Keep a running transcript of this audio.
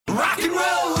Rock and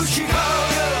roll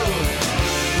Chicago.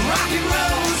 Rock and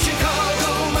roll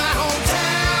Chicago, my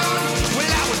hometown. Well,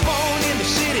 I was born in the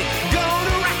city,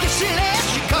 gonna rock your city,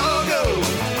 Chicago.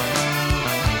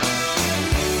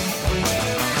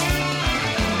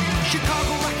 Chicago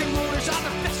rock and rollers are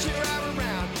the best you're ever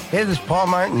around. Hey, this is Paul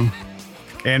Martin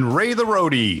And Ray the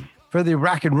Roadie. for the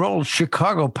Rock and Roll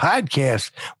Chicago podcast.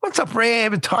 What's up, Ray? I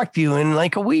haven't talked to you in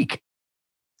like a week.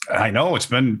 I know it's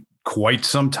been quite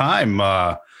some time.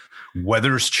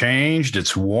 Weather's changed.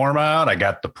 It's warm out. I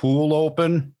got the pool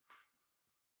open.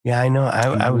 Yeah, I know.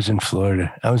 I was in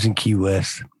Florida. I was in Key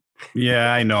West.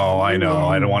 Yeah, I know. I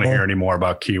don't want to hear any more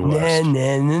about Key West.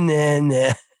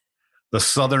 Nah. The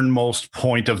southernmost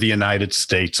point of the United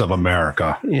States of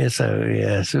America. Yes,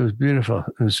 it was beautiful.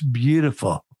 It was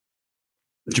beautiful.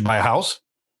 Did you buy a house?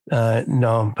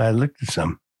 No, but I looked at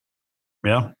some.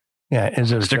 Yeah. Yeah,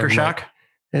 as I was Sticker driving shock?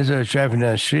 As I was driving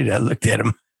down the street, I looked at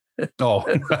them. Oh.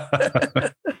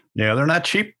 Yeah, they're not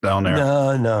cheap down there.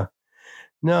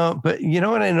 No. But you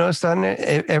know what I noticed on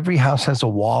there? Every house has a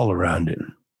wall around it.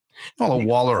 Well, a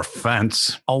wall or a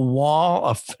fence. A wall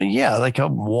of like a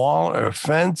wall or a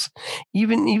fence.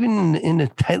 Even in the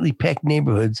tightly packed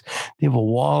neighborhoods, they have a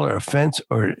wall or a fence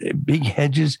or big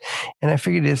hedges. And I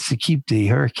figured it's to keep the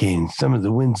hurricanes, some of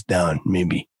the winds down,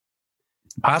 maybe.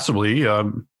 Possibly.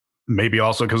 Maybe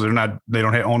also because they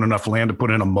don't own enough land to put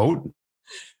in a moat.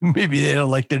 Maybe they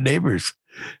don't like their neighbors.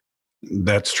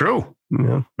 That's true.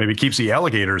 Yeah. Maybe it keeps the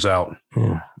alligators out.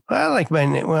 Yeah. Well, I like my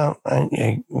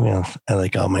I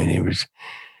like all my neighbors.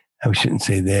 I shouldn't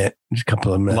say that. There's a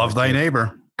couple of them. Love thy neighbor.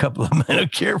 A couple of them I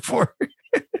don't care for.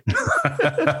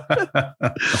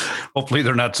 Hopefully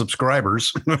they're not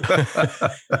subscribers.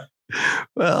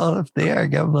 Well, if they are,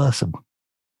 God bless them.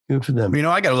 Good for them. You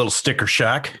know, I got a little sticker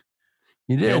shock.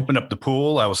 You I did. opened up the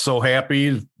pool. I was so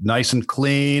happy, nice and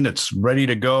clean. It's ready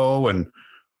to go, and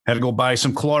had to go buy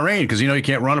some chlorine because you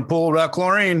can't run a pool without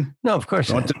chlorine. No, of course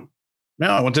not.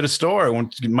 I went to the store. I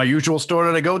went to my usual store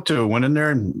that I go to. Went in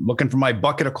there and looking for my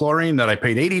bucket of chlorine that I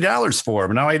paid $80 for.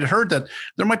 But now I had heard that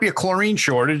there might be a chlorine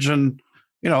shortage, and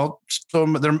so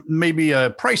there may be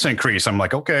a price increase. I'm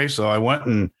like, okay. So I went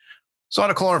and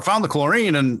found the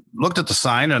chlorine and looked at the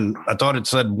sign, and I thought it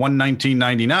said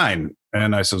 $119.99.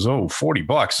 And I says, oh,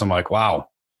 $40. I'm like, wow.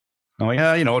 I'm like,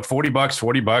 yeah, it's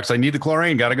 $40. I need the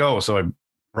chlorine. Got to go. So I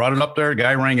brought it up there.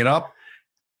 Guy rang it up.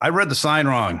 I read the sign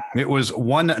wrong. It was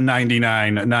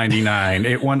 $199.99.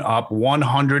 It went up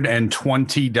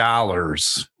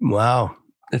 $120. Wow.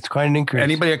 That's quite an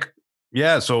increase.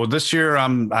 Yeah. So this year,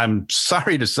 I'm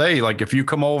sorry to say, like, if you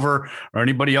come over or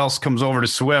anybody else comes over to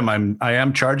swim, I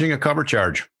am charging a cover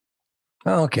charge.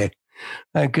 Oh, okay.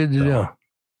 All right, good to know.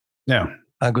 Yeah.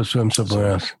 I'll go swim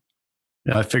somewhere else.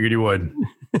 Yeah, I figured you would.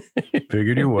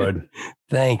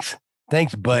 Thanks,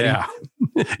 buddy. Yeah.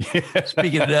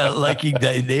 Speaking of that, liking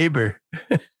thy neighbor.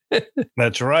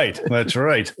 That's right. Good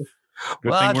thing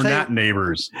we're not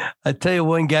neighbors. I tell you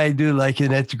one guy I do like,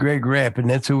 and that's Greg Rapp, and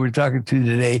that's who we're talking to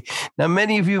today. Now,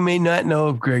 many of you may not know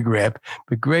of Greg Rapp,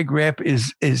 but Greg Rapp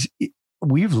is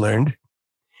we've learned,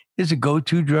 is a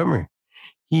go-to drummer.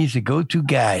 He's a go-to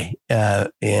guy,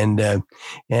 and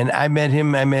I met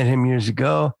him years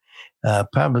ago,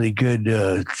 probably good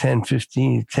 10,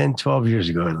 12 years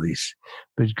ago at least.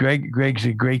 But Greg's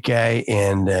a great guy,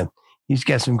 and he's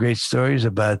got some great stories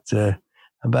about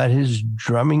his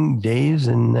drumming days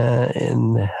and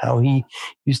how he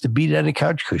used to beat out of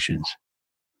couch cushions.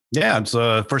 Yeah, it's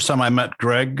the first time I met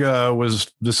Greg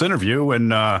was this interview,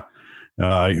 and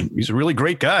he's a really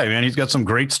great guy, man. He's got some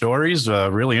great stories,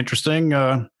 really interesting,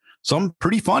 some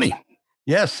pretty funny.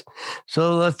 Yes.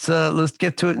 So let's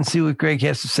get to it and see what Greg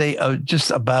has to say just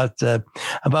about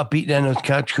beating on those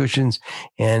couch cushions,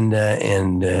 and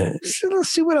so let's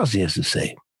see what else he has to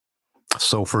say.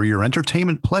 So for your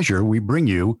entertainment pleasure, we bring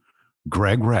you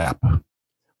Greg Rapp.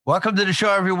 Welcome to the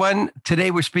show, everyone.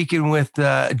 Today we're speaking with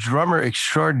drummer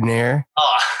extraordinaire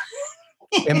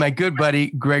and my good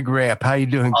buddy Greg Rapp. How you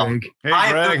doing, Greg?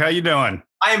 Hey, Greg, how you doing?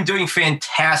 I am doing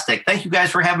fantastic. Thank you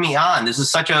guys for having me on. This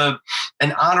is such an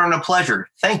honor and a pleasure.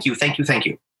 Thank you.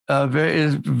 No,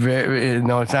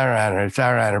 it's our honor. It's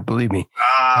our honor. Believe me.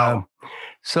 Wow.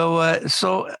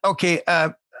 Okay.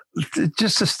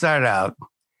 Just to start out,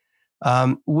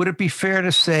 would it be fair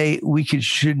to say we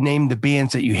should name the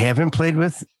bands that you haven't played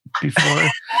with before,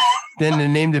 then to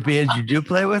name the bands you do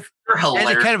play with? You're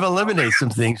hilarious. And it kind of eliminates some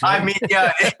things. Right? I mean,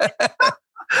 yeah.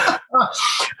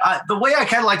 The way I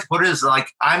kind of like to put it is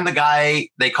like, I'm the guy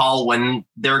they call when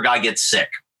their guy gets sick.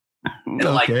 And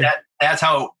like that, that's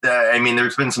how,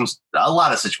 there's been a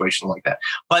lot of situations like that,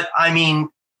 but I mean,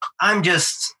 I'm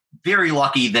just very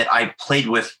lucky that I played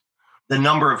with the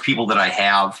number of people that I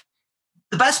have.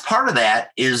 the best part of that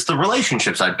is the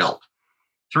relationships I built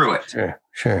through it.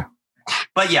 Sure.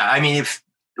 But yeah, I mean, if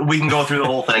we can go through the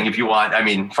whole thing if you want. I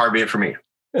mean, far be it from me.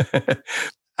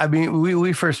 I mean,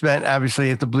 we first met obviously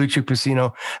at the Blue Chip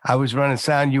Casino. I was running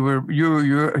sound. You were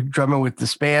drumming with the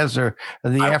Spaz or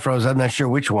the Afros. I'm not sure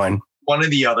which one. One or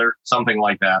the other, something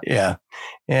like that. Yeah,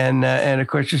 and of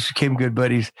course, just became good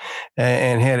buddies,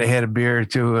 and had a beer or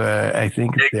two. I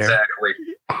think exactly.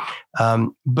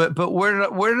 But where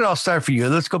did it all start for you?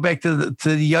 Let's go back to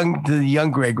the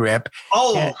young Greg Rapp.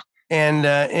 Oh.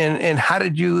 And how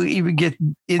did you even get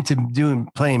into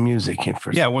playing music?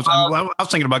 First? Yeah, I was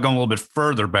thinking about going a little bit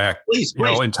further back, please.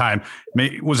 In time.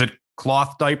 Was it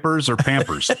cloth diapers or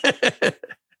Pampers?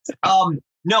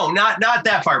 No, not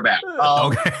that far back.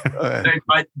 Okay,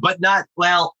 but not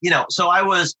well. So I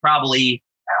was probably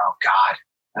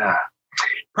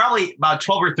probably about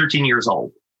 12 or 13 years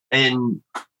old, and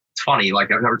it's funny.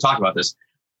 Like I've never talked about this.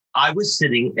 I was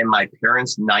sitting in my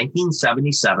parents'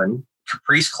 1977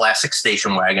 Caprice Classic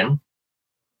station wagon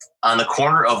on the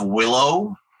corner of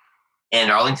Willow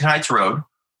and Arlington Heights Road.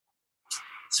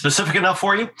 Specific enough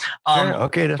for you? Sure,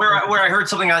 okay. Where I heard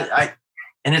something, I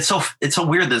and it's so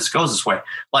weird that this goes this way.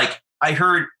 Like I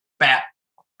heard bat.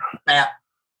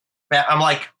 I'm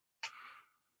like,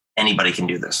 anybody can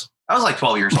do this. I was like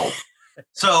 12 years old.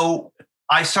 So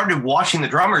I started watching the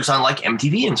drummers on like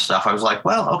MTV and stuff. I was like,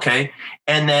 well, okay.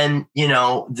 And then,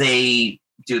 they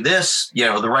do this,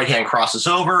 the right hand crosses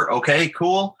over. Okay,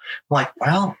 cool. I'm like,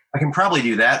 well, I can probably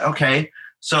do that. Okay.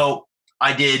 So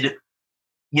I did,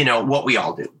 what we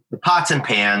all do, the pots and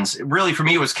pans. Really, for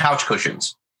me, it was couch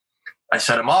cushions. I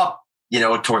set them up,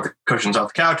 tore the cushions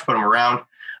off the couch, put them around.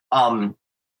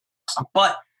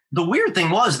 But the weird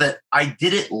thing was that I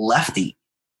did it lefty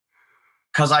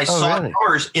because I saw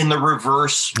drummers in the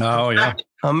reverse. Oh, yeah.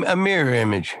 A mirror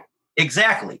image.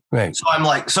 Exactly. Right. So I'm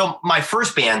like, my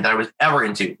first band that I was ever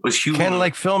into was Hugh. Kind of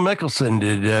like Phil Mickelson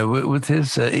did with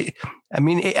his.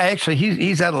 Actually,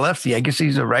 he's out of lefty. I guess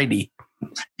he's a righty.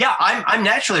 Yeah, I'm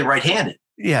naturally right-handed.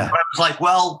 Yeah. But I was like,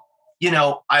 well,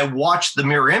 I watched the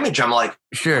mirror image. I'm like,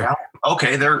 sure. Well,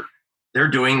 okay, they're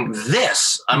doing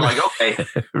this. I'm like, okay.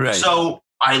 Right. So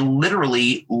I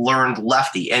literally learned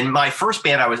lefty, and my first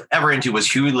band I was ever into was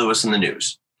Huey Lewis and the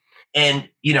News, and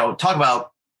talk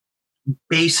about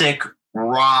basic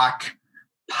rock,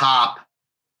 pop,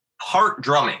 part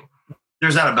drumming.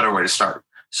 There's not a better way to start.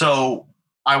 So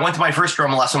I went to my first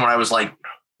drum lesson when I was like,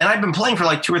 and I've been playing for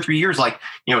like 2 or 3 years, like,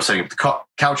 setting up the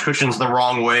couch cushions the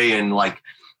wrong way. And like,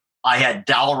 I had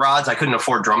dowel rods. I couldn't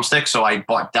afford drumsticks. So I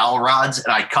bought dowel rods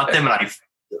and I cut them, and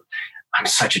I'm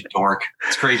such a dork.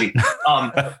 It's crazy.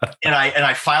 And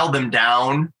I filed them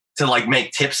down to like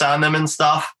make tips on them and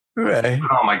stuff. Right.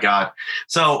 Oh my God.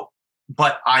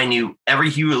 But I knew every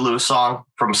Huey Lewis song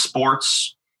from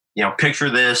Sports, Picture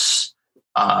This.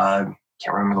 Can't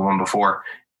remember the one before.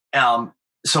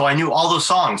 So I knew all those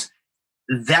songs.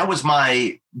 That was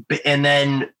and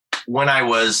then when I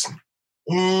was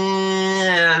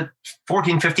 14,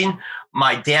 15,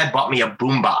 my dad bought me a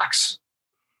boombox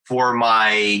for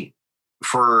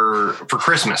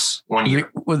Christmas one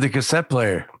year. With the cassette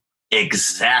player.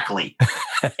 Exactly.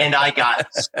 And I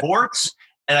got Sports.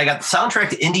 And I got the soundtrack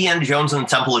to Indiana Jones and the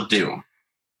Temple of Doom.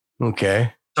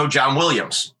 Okay. So John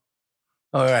Williams.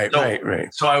 All right,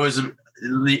 right. So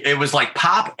it was like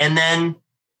pop and then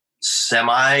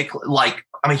like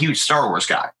I'm a huge Star Wars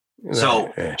guy.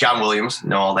 So John Williams,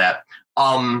 know all that.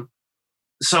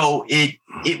 So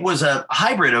it was a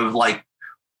hybrid of like,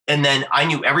 and then I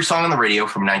knew every song on the radio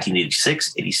from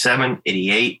 1986, 87,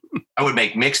 88. I would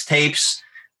make mixtapes.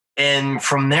 And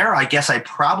from there, I guess I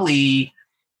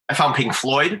found Pink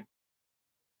Floyd.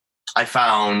 I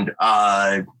found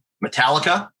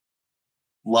Metallica.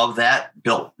 Love that.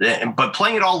 But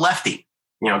playing it all lefty,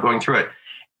 going through it.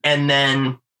 And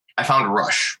then I found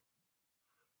Rush.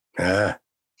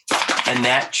 And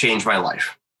that changed my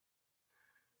life.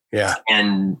 Yeah.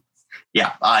 And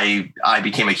yeah, I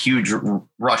became a huge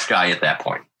Rush guy at that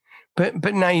point.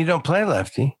 But now you don't play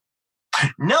lefty.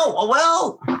 No.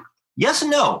 Well, yes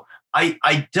and no.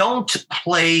 I don't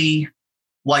play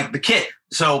like the kit.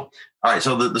 So, all right.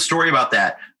 So the story about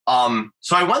that.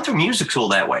 So I went through music school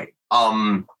that way.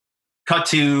 Cut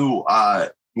to,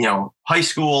 high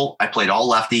school. I played all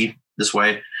lefty this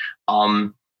way.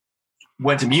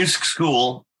 Went to music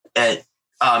school at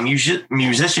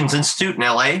Musicians Institute in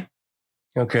LA.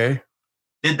 Okay.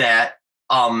 Did that.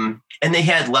 And they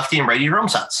had lefty and righty drum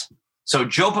sets. So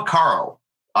Joe Porcaro,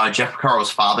 Jeff Porcaro's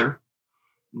father,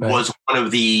 was one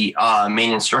of the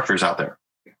main instructors out there.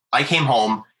 I came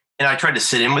home and I tried to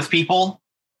sit in with people,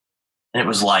 and it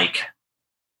was like,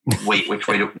 wait,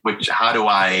 how do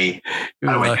I It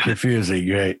was do all this? confusing,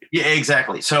 right? Yeah,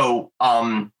 exactly. So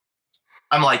I'm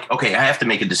like, okay, I have to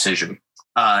make a decision.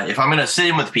 If I'm going to sit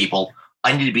in with people,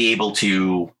 I need to be able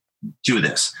to do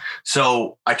this.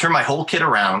 So I turned my whole kit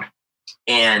around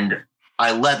and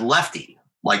I led lefty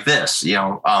like this,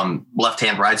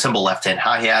 left-hand ride cymbal, left-hand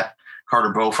hi-hat,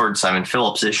 Carter Beauford, Simon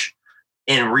Phillips-ish,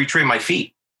 and retrain my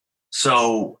feet.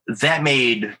 So that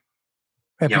made...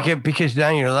 Right, because now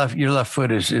your left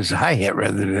foot is a hi-hat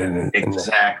rather than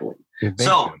exactly.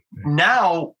 So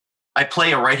now I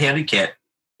play a right-handed kit,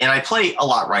 and I play a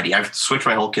lot righty. I've switched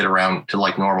my whole kit around to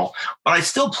like normal, but I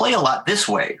still play a lot this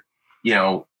way,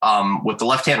 with the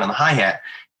left hand on the hi-hat,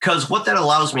 because what that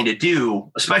allows me to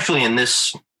do, especially in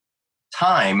this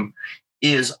time,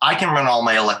 is I can run all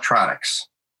my electronics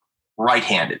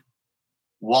right-handed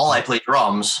while I play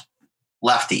drums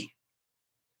lefty,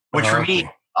 which for me,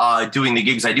 doing the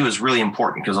gigs I do is really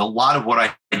important because a lot of what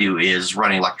I do is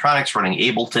running electronics, running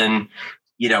Ableton,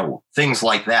 things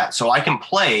like that. So I can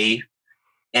play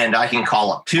and I can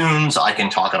call up tunes. I can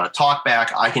talk on a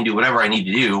talkback. I can do whatever I need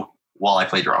to do while I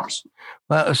play drums.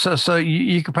 Well, so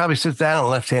you could probably sit down on a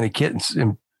left-handed kit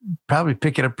and probably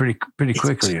pick it up pretty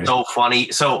quickly. It's so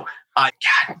funny. So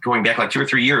going back like 2 or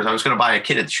 3 years, I was going to buy a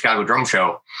kit at the Chicago Drum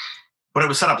Show, but it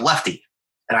was set up lefty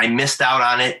and I missed out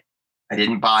on it. I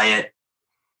didn't buy it.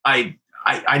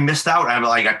 I missed out. I'm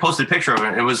like, I posted a picture of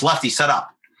it. It was lefty set up,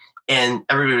 and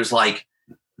everybody was like,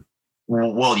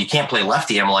 "Well, you can't play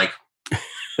lefty." I'm like,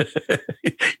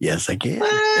 "Yes, I can."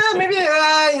 Maybe,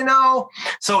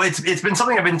 So it's been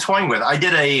something I've been toying with. I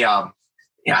did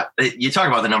you talk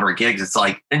about the number of gigs. It's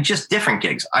like, and just different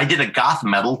gigs. I did a goth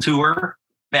metal tour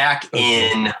back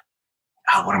in.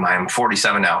 What am I? I'm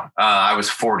 47 now. I was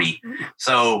 40.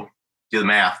 So do the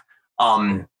math.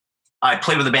 I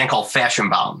played with a band called Fashion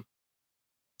Bomb.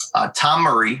 Tom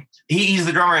Murray, he's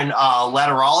the drummer in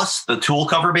Lateralis, the Tool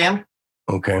cover band.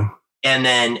 Okay. And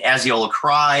then Aziola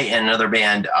Cry and another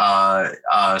band,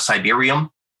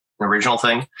 Siberium, the original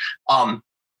thing.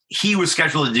 He was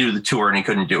scheduled to do the tour and he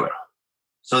couldn't do it.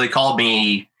 So they called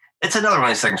me. It's another one of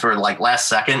these things where like last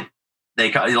second,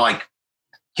 they like,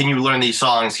 can you learn these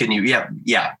songs? Can you?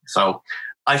 Yeah. So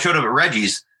I showed up at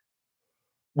Reggie's.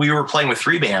 We were playing with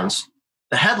 3 bands.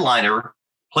 The headliner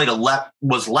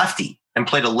was lefty and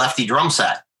played a lefty drum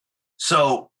set.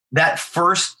 So that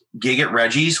first gig at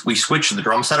Reggie's, we switched the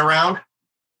drum set around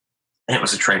and it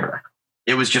was a train wreck.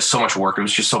 It was just so much work. It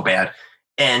was just so bad.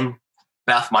 And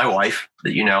Beth, my wife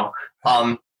that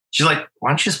she's like, why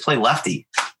don't you just play lefty?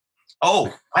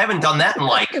 Oh, I haven't done that in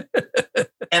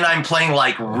and I'm playing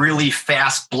like really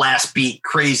fast blast beat,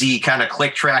 crazy kind of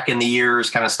click track in the ears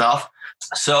kind of stuff.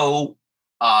 So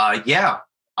I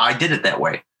did it that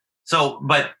way. So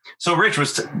Rich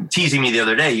was teasing me the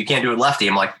other day. You can't do it lefty.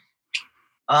 I'm like,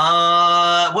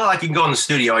 well, I can go in the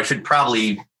studio. I should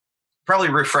probably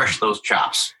refresh those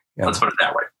chops. Yeah. Let's put it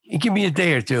that way. Give me a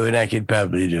day or two and I could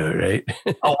probably do it, right?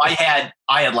 Oh, I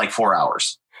had like 4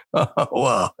 hours. Oh,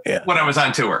 well, yeah. When I was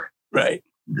on tour. Right.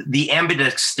 The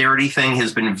ambidexterity thing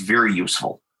has been very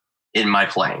useful in my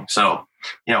playing. So,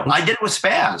 I did it with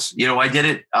Spaz. I did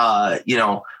it,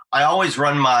 I always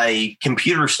run my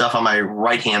computer stuff on my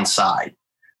right-hand side.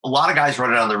 A lot of guys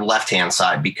run it on their left-hand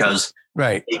side because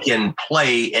they can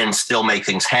play and still make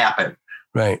things happen.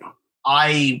 Right.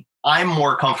 I'm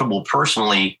more comfortable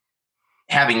personally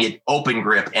having it open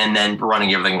grip and then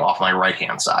running everything off my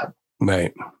right-hand side.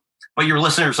 Right. But your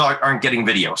listeners aren't getting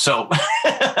video, so.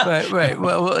 Right.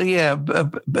 Well, yeah.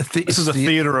 But this is a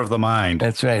theater of the mind.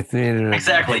 That's right. Theater.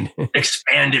 Exactly.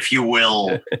 Expand, if you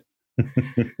will.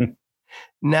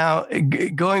 Now,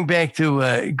 going back to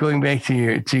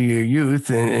your youth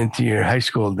and to your high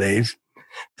school days,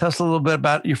 tell us a little bit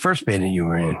about your first band that you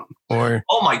were in.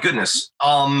 Oh my goodness,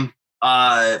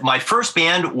 my first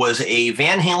band was a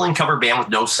Van Halen cover band with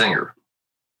no singer.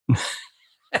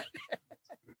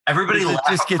 Everybody laughed.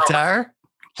 Just guitar?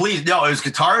 Please, no, it was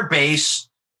guitar, bass,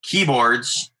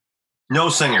 keyboards, no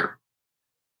singer.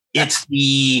 It's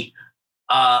the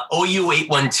OU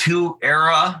 812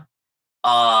 era.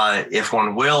 If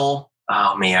one will.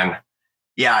 Oh man.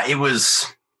 Yeah, it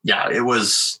was.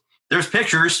 There's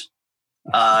pictures.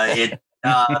 Thank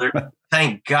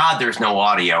God there's no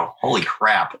audio. Holy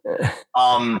crap.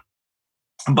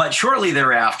 But shortly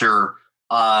thereafter,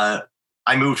 I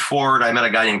moved forward. I met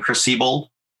a guy named Chris Siebold,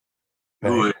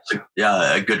 who is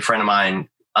a good friend of mine.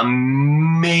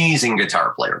 Amazing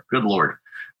guitar player. Good Lord.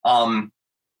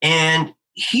 And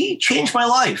he changed my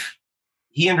life.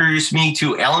 He introduced me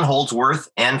to Alan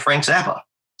Holdsworth and Frank Zappa.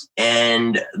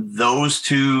 And those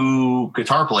 2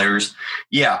 guitar players,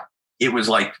 it was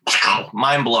like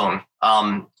mind blown.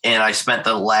 And I spent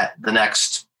the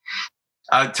next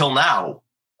till now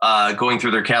going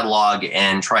through their catalog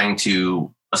and trying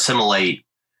to assimilate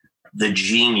the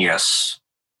genius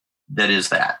that is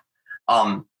that.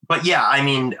 But yeah, I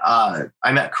mean, I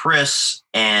met Chris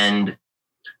and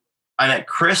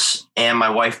my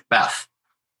wife Beth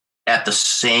at the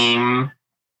same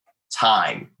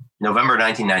time, November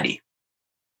 1990,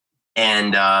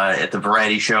 and at the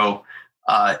variety show.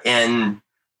 And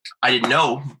I didn't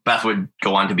know Beth would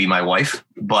go on to be my wife,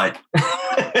 but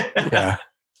Yeah.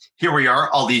 Here we are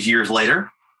all these years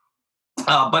later.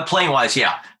 But playing wise,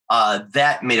 yeah,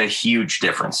 that made a huge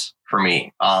difference for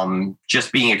me.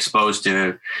 Just being exposed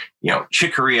to,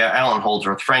 Chick Corea, Alan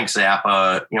Holdsworth, Frank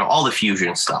Zappa, all the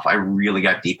fusion stuff. I really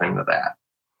got deep into that.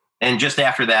 And just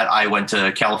after that, I went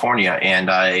to California and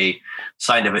I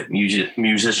signed up at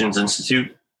Musicians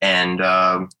Institute and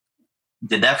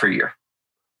did that for a year.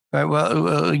 All right,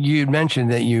 well, you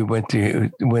mentioned that you went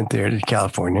there to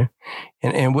California,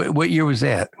 and what year was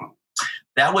that?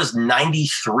 That was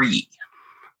 93.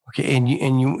 Okay, and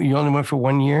you only went for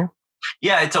 1 year?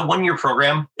 Yeah, it's a 1 year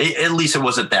program. At least it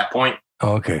was at that point.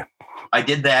 Oh, okay. I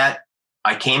did that.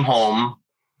 I came home.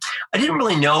 I didn't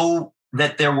really know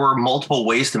that there were multiple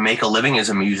ways to make a living as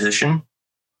a musician.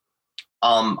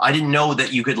 I didn't know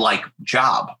that you could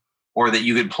job or that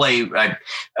you could play.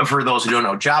 For those who don't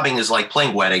know, jobbing is like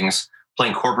playing weddings,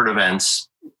 playing corporate events,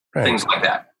 Right. things like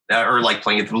that. Or like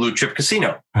playing at the Blue Chip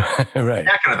Casino, Right.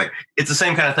 that kind of thing. It's the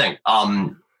same kind of thing.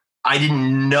 I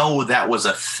didn't know that was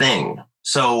a thing.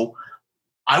 So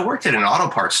I worked at an auto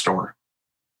parts store.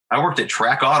 I worked at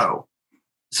Track Auto.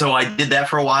 So I did that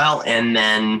for a while. And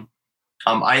then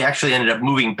I actually ended up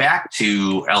moving back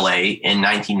to LA in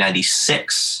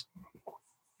 1996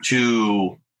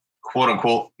 to quote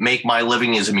unquote make my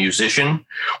living as a musician,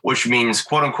 which means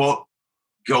quote unquote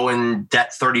go in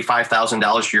debt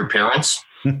 $35,000 to your parents.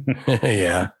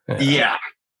 Yeah. Yeah,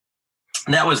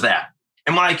 that was that.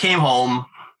 And when I came home,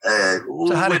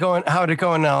 So how'd it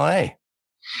go in LA?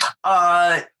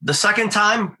 the second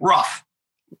time, rough,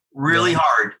 really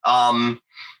hard.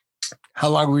 How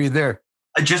long were you there?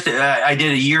 I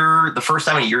did a year, the first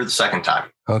time, a year, the second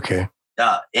time. Okay.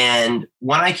 And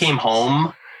when I came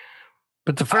home,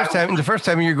 But the first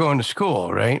time you're going to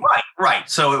school, right? right.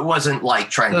 So it wasn't like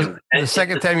trying to. The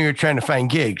second time you were trying to find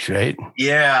gigs, right?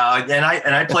 Yeah, and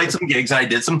I played some gigs and I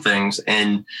did some things,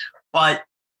 but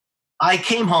I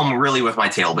came home really with my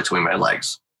tail between my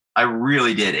legs. I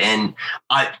really did, and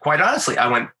quite honestly, I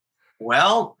went,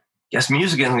 well, guess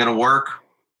music isn't going to work.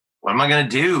 What am I going to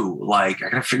do? I got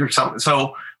to figure something.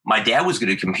 So my dad was good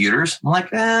at computers. I'm like,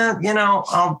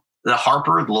 the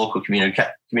Harper, the local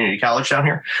community college down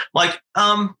here.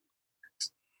 I'll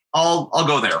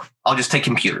go there. I'll just take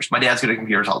computers. My dad's good at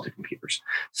computers. I'll do computers.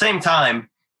 Same time,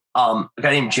 a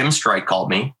guy named Jim Strike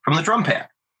called me from the drum pad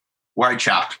where I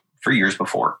chopped for years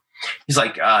before. He's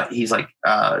like,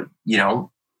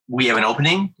 we have an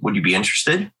opening. Would you be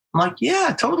interested? I'm like,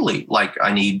 yeah, totally.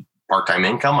 I need part-time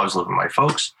income. I was living with my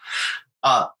folks.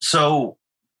 So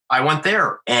I went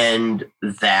there, and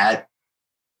that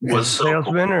was a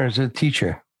salesman or as a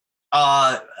teacher?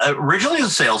 Originally as a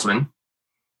salesman,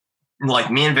 like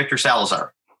me and Victor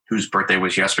Salazar, whose birthday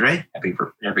was yesterday. Happy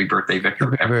birthday,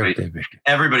 Victor.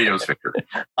 Everybody knows Victor.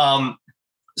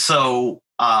 So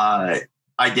I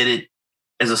did it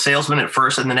as a salesman at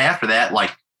first. And then after that,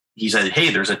 he said,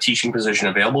 hey, there's a teaching position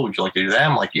available. Would you like to do that?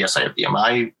 I'm like, yes, I have the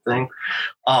MI thing.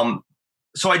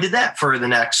 So I did that for the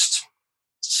next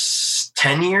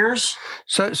 10 years.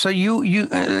 So you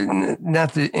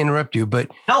not to interrupt you, but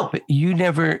but you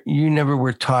never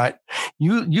were taught.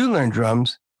 You learned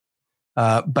drums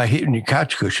by hitting your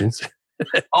couch cushions.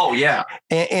 Oh yeah,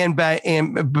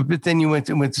 but then you went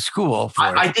to school.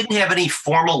 I didn't have any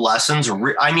formal lessons.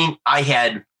 I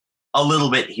had a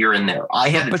little bit here and there. I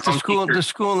had, but the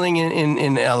schooling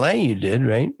in LA you did,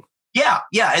 right? Yeah,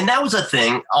 and that was a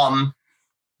thing.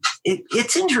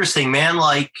 It's interesting, man.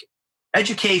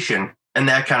 Education and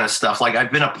that kind of stuff.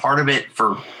 I've been a part of it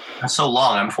for so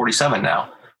long. I'm 47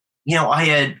 now. I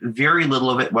had very little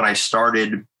of it when I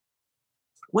started.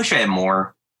 Wish I had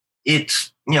more.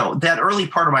 It's, that early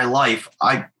part of my life,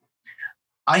 I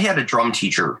had a drum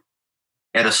teacher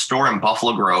at a store in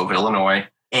Buffalo Grove, Illinois,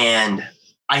 and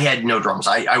I had no drums.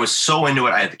 I was so into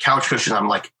it. I had the couch cushions. I'm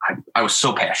like, I was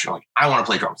so passionate. I want to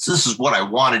play drums. This is what I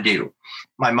want to do.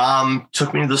 My mom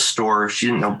took me to the store. She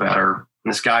didn't know better.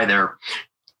 And this guy there,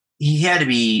 he had to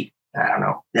be, I don't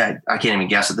know, I can't even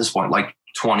guess at this point, mid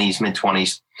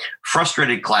 20s,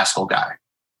 frustrated classical guy.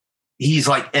 He's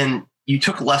and you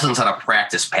took lessons on a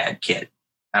practice pad kit.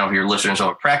 I don't know if your listeners know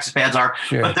what practice pads are,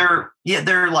 Sure. but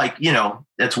they're like,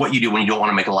 that's what you do when you don't want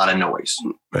to make a lot of noise.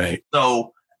 Right.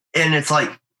 So, and it's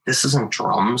like, this isn't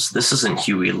drums. This isn't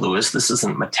Huey Lewis. This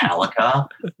isn't Metallica.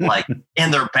 Like,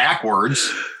 and they're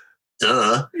backwards.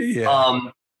 Duh. Yeah.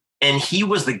 And he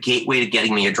was the gateway to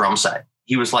getting me a drum set.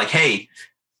 He was like, hey,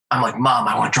 I'm like, Mom,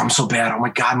 I want drums so bad. Oh my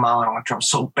God, Mom, I want drums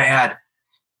so bad.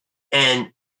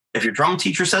 And if your drum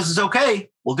teacher says it's okay,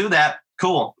 we'll do that.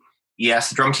 Cool. He asked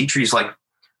the drum teacher, he's like,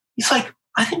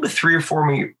 I think with 3 or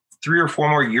 4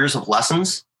 more years of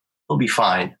lessons, he'll be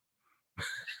fine.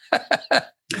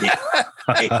 It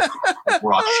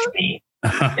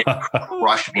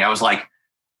crushed me. I was like,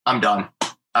 I'm done.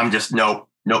 I'm just, no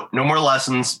more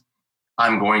lessons.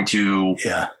 I'm going to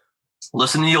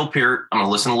listen to Neil Peart. I'm going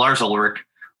to listen to Lars Ulrich.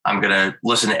 I'm going to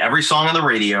listen to every song on the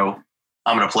radio.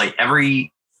 I'm going to play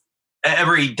every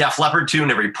Def Leppard tune,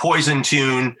 every Poison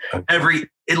tune, every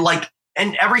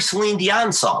Celine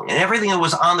Dion song and everything that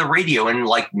was on the radio in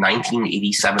like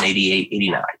 1987, 88,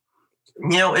 89.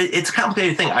 It's a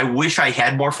complicated thing. I wish I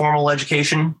had more formal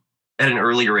education at an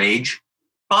earlier age,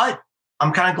 but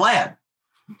I'm kind of glad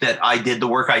that I did the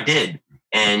work I did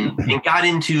and got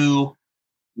into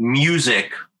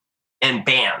music and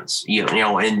bands,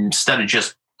 instead of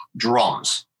just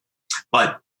drums.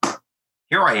 But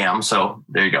here I am. So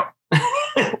there you go.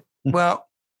 Well,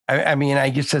 I mean, I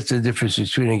guess that's the difference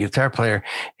between a guitar player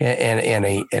and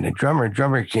a drummer. A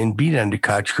drummer can beat on the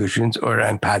couch cushions or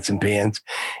on pots and pans,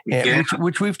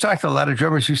 which we've talked to a lot of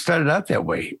drummers who started out that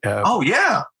way. Oh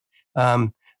yeah. But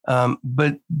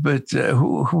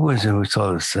who was it who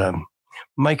told us?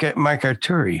 Mike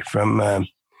Arturi from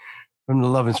the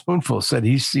Love and Spoonful said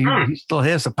he still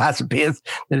has the pots and pans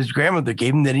that his grandmother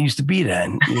gave him that he used to beat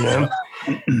on.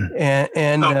 And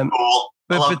so cool.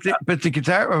 But a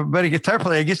guitar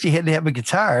player, I guess you had to have a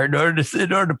guitar in order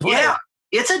to play. Yeah,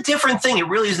 it's a different thing. It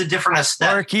really is a different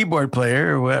aesthetic. Or a keyboard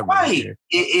player or whatever. Right.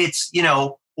 It's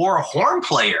or a horn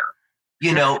player.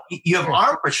 You have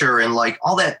armature and like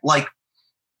all that. Like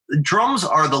drums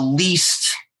are have the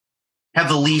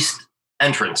least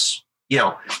entrance.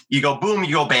 You go boom,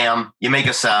 you go bam, you make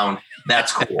a sound.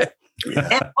 That's cool.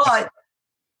 But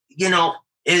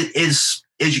as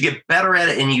you get better at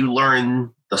it and you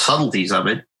learn the subtleties of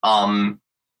it.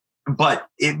 But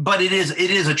it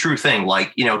is a true thing.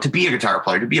 Like, to be a guitar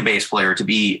player, to be a bass player, to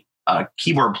be a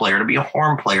keyboard player, to be a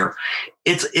horn player,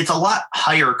 it's a lot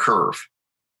higher curve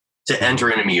to enter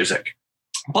into music,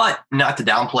 but not to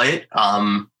downplay it.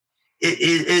 It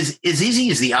is as easy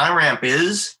as the on-ramp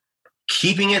is,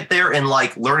 keeping it there and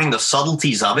like learning the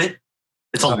subtleties of it.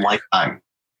 It's a lifetime.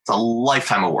 It's a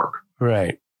lifetime of work.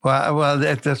 Right. Well,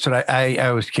 that's what I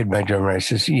always kid my drummer. I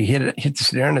says, you hit the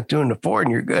snare and a 2 and a 4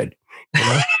 and you're good.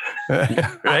 Right?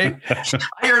 I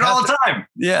hear it all the time.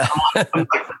 Yeah.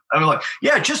 I'm like,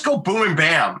 yeah, just go boom and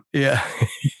bam. Yeah.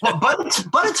 but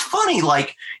it's funny.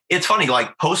 Like,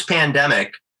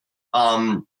 post-pandemic,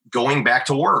 going back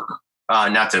to work,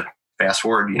 not to fast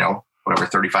forward,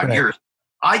 35 years.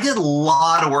 I did a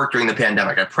lot of work during the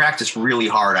pandemic. I practiced really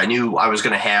hard. I knew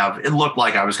it looked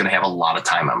like I was going to have a lot of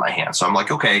time on my hands. So I'm like,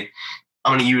 okay,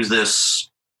 I'm going to use this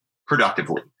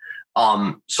productively.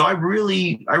 So I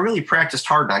really practiced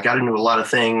hard and I got into a lot of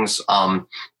things.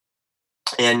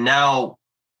 And now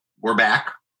we're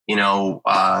back,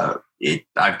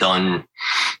 I've done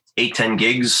 8-10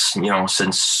 gigs,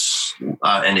 since end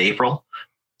of April.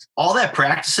 All that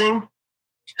practicing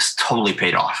is totally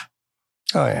paid off.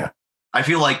 Oh yeah. I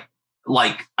feel like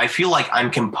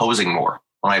I'm composing more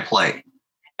when I play,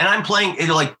 and I'm playing it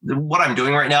like what I'm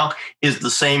doing right now is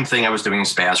the same thing I was doing in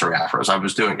Spaz or Afros.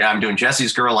 I'm doing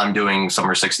Jesse's Girl. I'm doing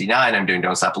Summer '69. I'm doing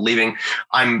Don't Stop Believing.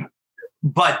 I'm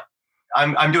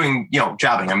doing,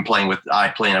 jobbing. I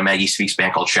play in a Maggie Speaks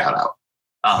band called Shout Out.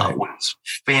 It's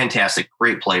fantastic,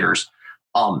 great players.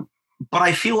 But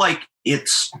I feel like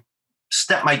it's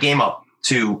stepped my game up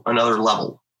to another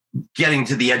level. Getting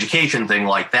to the education thing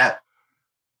like that,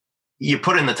 you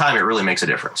put in the time, it really makes a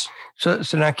difference. So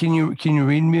now can you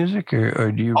read music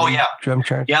or do you read drum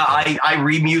charts? Yeah, I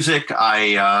read music.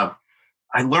 I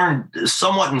learned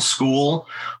somewhat in school,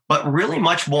 but really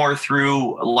much more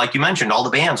through, like you mentioned, all the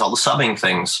bands, all the subbing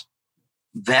things.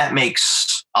 That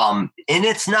makes and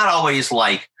it's not always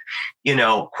like,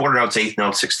 quarter notes, eighth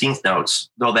notes, 16th notes,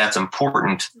 though that's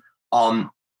important.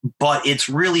 But it's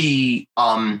really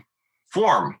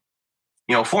form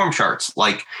charts,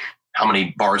 like how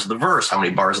many bars of the verse, how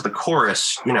many bars of the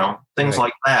chorus, things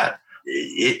like that.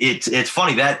 It's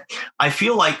funny that I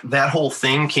feel like that whole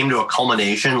thing came to a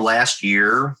culmination last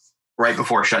year, right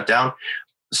before shutdown.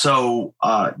 So,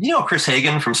 Chris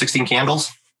Hagen from 16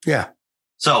 Candles. Yeah.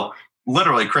 So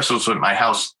literally Chris was at my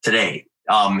house today.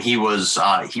 He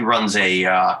runs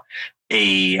a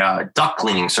duck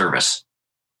cleaning service.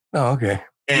 Oh, okay.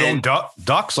 You own And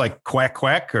ducks like quack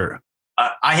quack or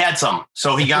I had some,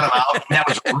 so he got them out. And that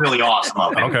was really awesome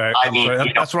of him. okay. I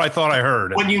mean, That's what I thought I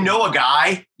heard. when you know a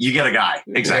guy, you get a guy.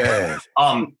 Exactly.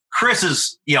 Yeah. Chris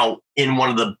is, in one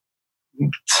of the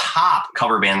top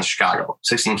cover bands in Chicago,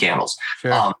 16 Candles.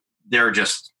 Sure. They're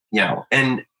just,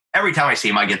 and every time I see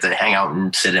him, I get to hang out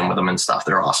and sit in with them and stuff.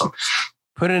 They're awesome.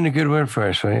 Put in a good word for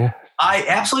us, will you? I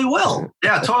absolutely will.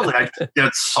 Yeah, totally. I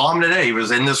saw him today. He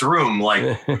was in this room, like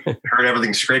heard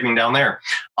everything scraping down there.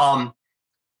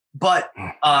 But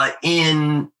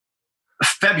in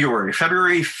February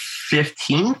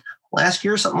 15th last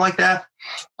year, something like that,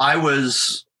 I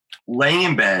was laying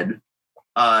in bed.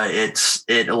 It's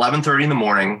at 11:30 in the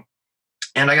morning,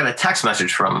 and I got a text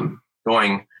message from him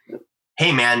going,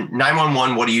 "Hey man,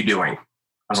 911, what are you doing?" I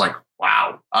was like,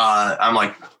 "Wow." I'm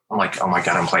like, oh my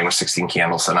God, I'm playing with 16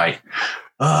 Candles tonight.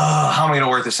 How am I going to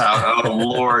work this out? Oh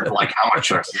Lord, like how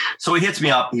much? So he hits me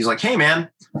up. He's like, "Hey man,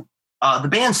 the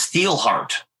band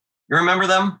Steelheart. You remember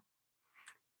them?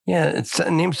 Yeah,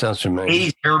 the name sounds familiar.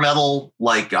 80s hair metal.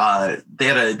 Like they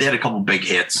had a couple big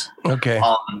hits. Okay.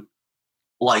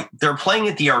 Like they're playing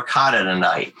at the Arcada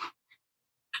tonight.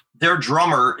 Their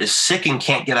drummer is sick and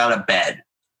can't get out of bed.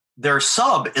 Their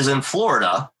sub is in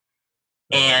Florida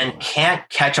and can't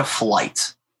catch a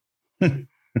flight.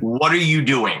 What are you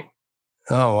doing?"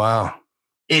 Oh, wow.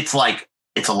 It's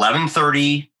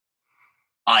 11:30.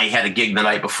 I had a gig the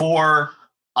night before.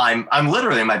 I'm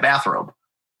literally in my bathrobe,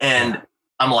 and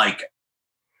I'm like,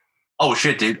 "Oh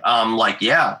shit, dude!" I'm like,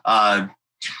 "Yeah."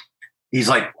 He's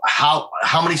like, "How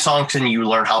many songs can you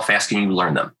learn? How fast can you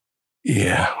learn them?"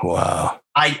 Yeah. Wow.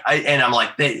 And I'm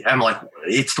like,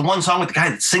 it's the one song with the guy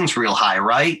that sings real high,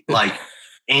 right? Like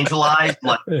Angel Eyes.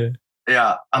 Like,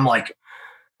 yeah. I'm like,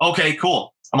 okay,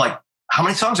 cool. I'm like, how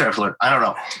many songs do I have to learn? I don't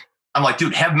know. I'm like,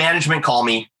 dude, have management call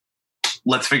me.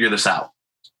 Let's figure this out.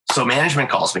 So management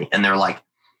calls me and they're like,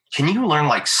 can you learn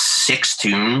like 6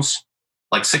 tunes?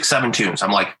 Like 6, 7 tunes?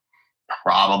 I'm like,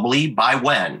 probably. By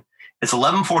when? It's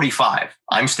 11:45.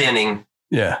 I'm standing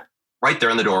right there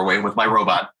in the doorway with my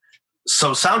robot.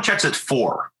 So sound checks at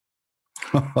 4.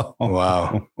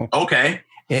 Wow. Okay.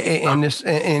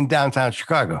 In downtown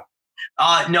Chicago.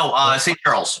 No, St.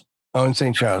 Charles. Oh, in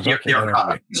St. Charles. The Okay.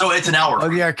 Arcada. So it's an hour. Oh,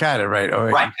 the Arcada, right. All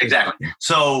right. Right, exactly.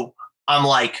 So I'm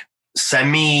like,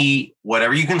 send me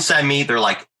whatever you can send me. They're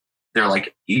like,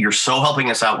 you're so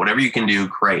helping us out. Whatever you can do,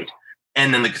 great.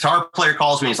 And then the guitar player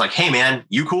calls me. He's like, hey man,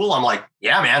 you cool? I'm like,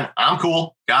 yeah, man, I'm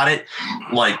cool. Got it.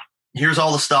 Like, here's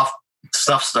all the stuff.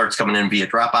 Stuff starts coming in via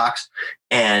Dropbox,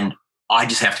 and I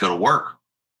just have to go to work.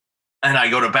 And I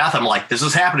go to Beth. I'm like, this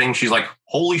is happening. She's like,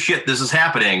 holy shit, this is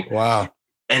happening. Wow.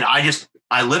 And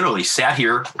I literally sat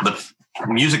here with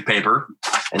music paper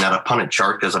and not a punnet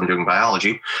chart because I'm doing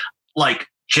biology, like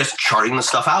just charting the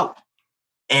stuff out.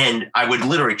 And I would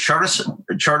literally chart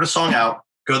a song out,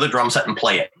 go to the drum set and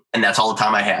play it. And that's all the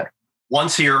time I had.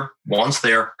 Once here, once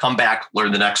there, come back,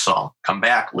 learn the next song, come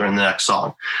back, learn the next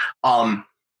song.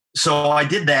 So I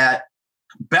did that.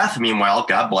 Beth, meanwhile,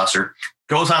 God bless her,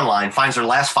 goes online, finds her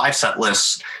last 5 set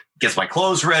lists, gets my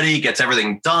clothes ready, gets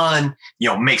everything done,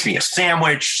 makes me a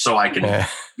sandwich so I can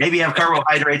maybe have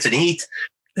carbohydrates and eat.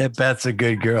 That Beth's a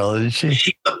good girl, isn't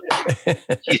she?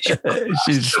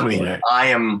 She's sweet. I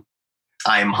am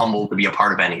humbled to be a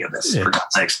part of any of this, for God's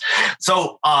sakes.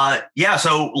 So,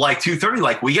 so like 2:30,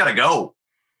 like, we got to go.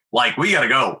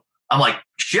 I'm like,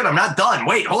 shit, I'm not done.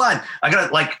 Wait, hold on.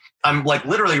 I'm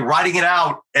literally writing it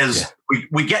out as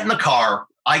we get in the car.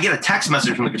 I get a text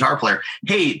message from the guitar player.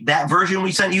 Hey, that version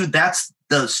we sent you, that's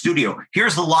the studio.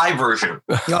 Here's the live version.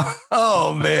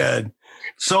 Oh, man.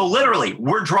 So literally,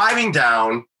 we're driving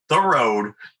down the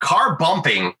road, car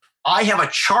bumping. I have a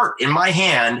chart in my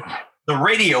hand, the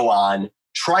radio on,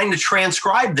 trying to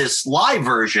transcribe this live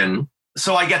version.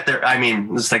 So I get there. I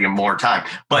mean, this is taking more time.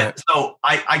 But so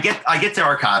I get to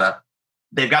Arcada.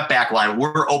 They've got backline.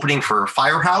 We're opening for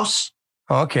Firehouse.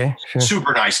 Okay. Sure.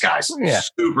 Super nice guys. Yeah.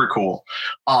 Super cool.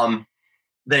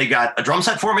 They got a drum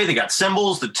set for me. They got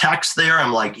cymbals, the text there.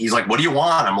 He's like, what do you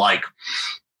want? I'm like,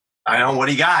 I don't know, what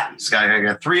do you got? He's got, I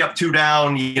got 3 up, 2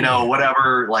 down,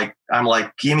 whatever. Like, I'm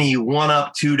like, give me 1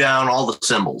 up, 2 down, all the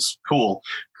cymbals. Cool.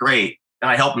 Great. And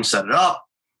I help him set it up.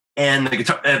 And the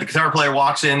guitar player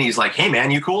walks in. He's like, hey man,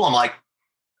 you cool? I'm like,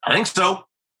 I think so.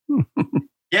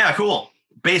 Yeah, cool.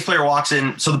 Bass player walks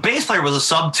in. So the bass player was a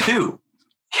sub 2.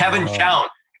 Kevin Chown.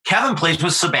 Kevin plays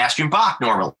with Sebastian Bach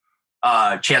normally.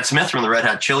 Chad Smith from the Red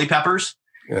Hot Chili Peppers.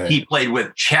 Good. He played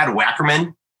with Chad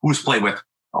Wackerman, who's played with,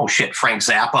 Frank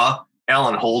Zappa,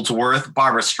 Ellen Holdsworth,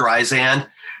 Barbara Streisand.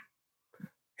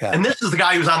 Yeah. And this is the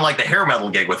guy who's on like the hair metal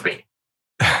gig with me.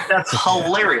 That's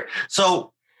hilarious.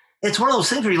 So it's one of those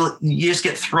things where you just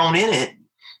get thrown in it.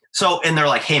 So, and they're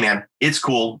like, hey man, it's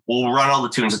cool. We'll run all the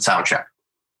tunes at soundcheck.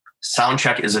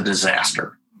 Soundcheck is a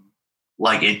disaster.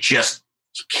 Like you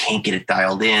can't get it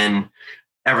dialed in.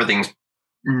 Everything's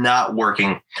not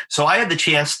working. So I had the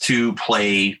chance to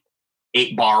play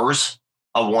 8 bars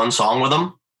of one song with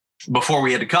them before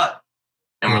we had to cut.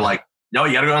 And we're like, no,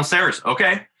 you got to go downstairs.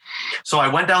 Okay. So I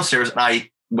went downstairs and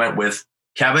I went with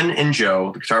Kevin and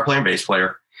Joe, the guitar player and bass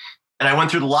player. And I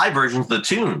went through the live versions of the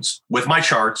tunes with my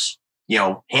charts,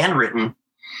 handwritten.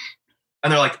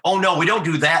 And they're like, oh no, we don't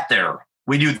do that there.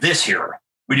 We do this here.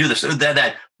 We do this,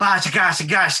 that.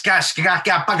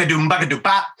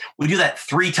 We do that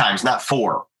 3 times, not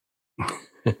 4.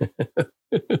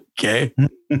 Okay.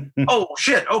 Oh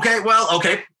shit. Okay. Well,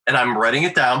 okay. And I'm writing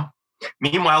it down.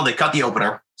 Meanwhile, they cut the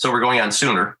opener. So we're going on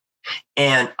sooner.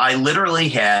 And I literally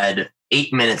had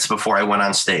 8 minutes before I went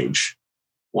on stage.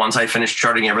 Once I finished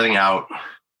charting everything out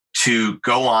to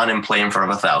go on and play in front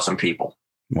of 1,000 people.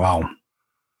 Wow.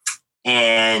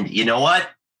 And you know what?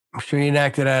 I'm sure you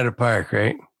knocked it out of the park,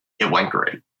 right? It went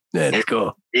great. That's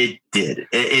cool. It did.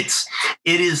 It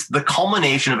is the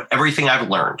culmination of everything I've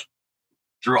learned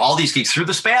through all these gigs, through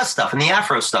the spaz stuff and the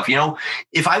Afro stuff.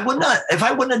 If I wouldn't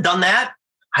have done that,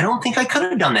 I don't think I could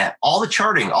have done that. All the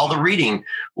charting, all the reading,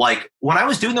 like when I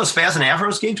was doing those spaz and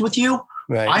Afros gigs with you,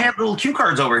 Right. I have little cue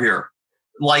cards over here.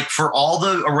 Like for all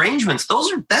the arrangements,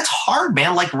 that's hard,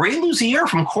 man. Like Ray Luzier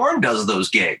from Korn does those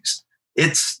gigs.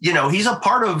 It's, he's a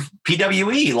part of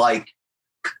PWE. Like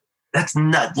that's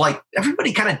not like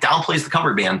everybody kind of downplays the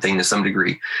cover band thing to some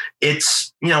degree.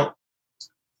 It's,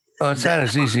 Oh, it's not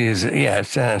as easy as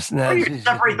it's not. you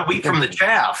separate the wheat from the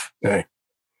chaff. Right.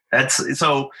 That's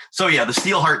so yeah, the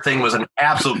Steelheart thing was an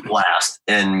absolute blast.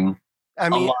 And I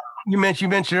mean, you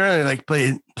mentioned earlier, like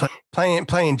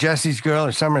playing Jesse's Girl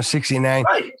or Summer '69.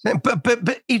 right.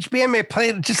 But each band may play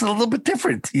it just a little bit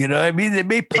different. I mean, they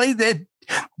may play that,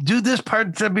 do this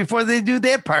part before they do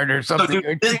that part or something.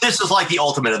 So, dude, this is like the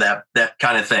ultimate of that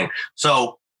kind of thing.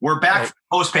 So we're back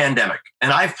post-pandemic,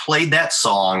 and I've played that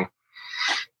song.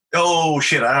 Oh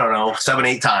shit, I don't know,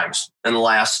 7-8 times in the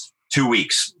last 2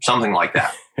 weeks, something like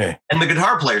that. Okay. And the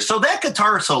guitar player. So that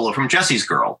guitar solo from Jesse's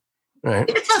Girl, Right.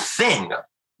 it's a thing.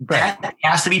 Right. That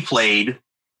has to be played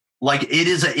like it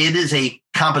is a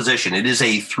composition. It is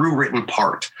a through written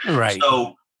part. Right.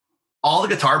 So all the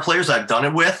guitar players I've done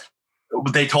it with,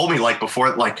 they told me like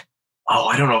before, like, oh,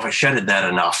 I don't know if I shedded that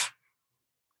enough.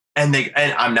 And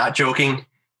I'm not joking,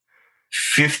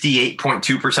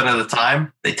 58.2% of the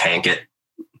time they tank it.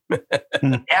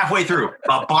 Halfway through,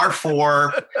 bar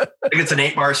 4, I think it's an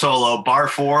 8-bar solo. Bar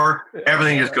 4,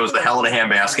 everything just goes to hell in a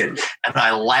handbasket, and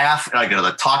I laugh and I go to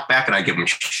the talk back and I give them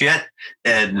shit.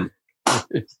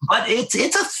 But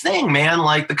it's a thing, man.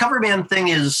 Like the cover band thing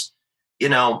is,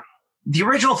 the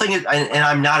original thing is, and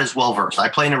I'm not as well versed. I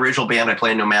play in an original band. I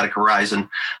play in Nomadic Horizon,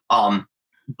 but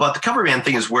the cover band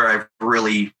thing is where I've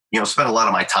really spent a lot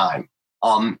of my time.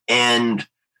 And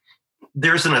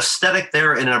there's an aesthetic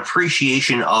there and an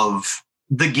appreciation of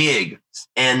the gig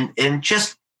and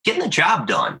just getting the job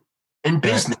done in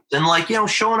business and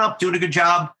showing up, doing a good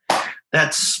job.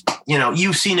 That's,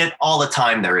 you've seen it all the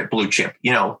time there at Blue Chip,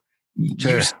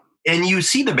 Sure. And you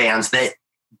see the bands that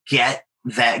get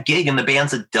that gig and the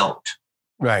bands that don't.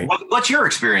 Right. What's your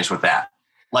experience with that?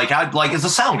 Like as a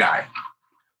sound guy.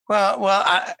 Well,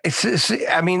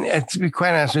 to be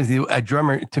quite honest with you, a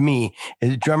drummer to me,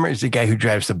 is the guy who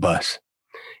drives the bus.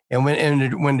 And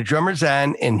when the drummer's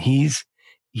on and he's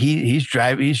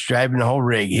driving the whole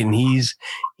rig and he's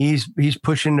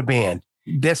pushing the band.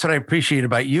 That's what I appreciate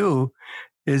about you,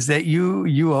 is that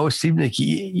you always seem like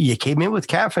you came in with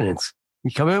confidence.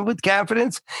 You come in with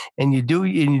confidence and you do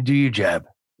your job.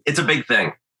 It's a big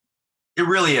thing. It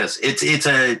really is. It's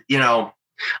a,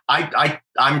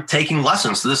 I'm taking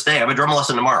lessons to this day. I have a drum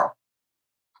lesson tomorrow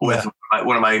with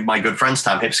one of my good friends,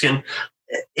 Tom Hipskin.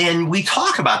 And we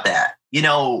talk about that,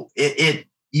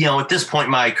 at this point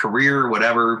in my career,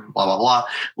 whatever, blah, blah, blah.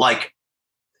 Like,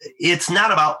 it's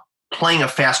not about playing a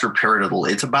faster paradiddle.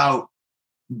 It's about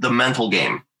the mental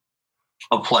game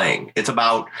of playing. It's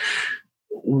about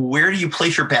where do you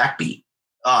place your backbeat?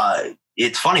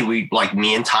 It's funny.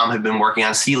 Me and Tom have been working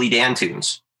on Steely Dan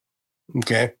tunes.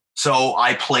 Okay. So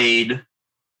I played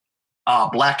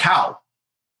Black Cow,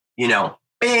 bam,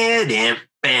 bam,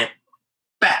 bam,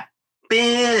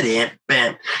 bam,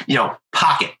 bam,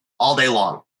 pocket all day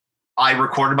long. I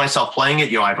recorded myself playing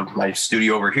it. I have my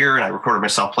studio over here and I recorded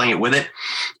myself playing it with it.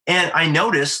 And I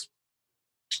noticed,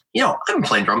 I've been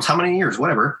playing drums how many years,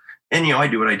 whatever. And, I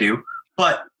do what I do.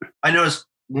 But I noticed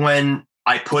when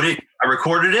I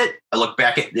recorded it. I look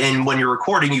back at, and when you're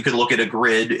recording, you can look at a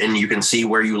grid and you can see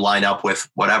where you line up with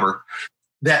whatever.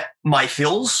 That my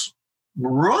fills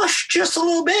rush just a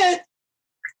little bit.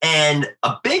 And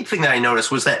a big thing that I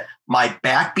noticed was that my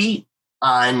backbeat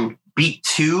on beat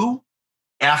 2,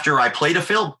 after I played a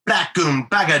fill, back boom,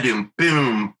 bagadoom,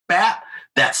 boom, bat.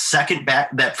 That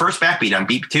first backbeat on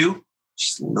beat 2,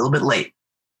 just a little bit late.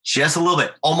 Just a little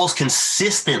bit, almost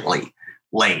consistently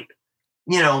late.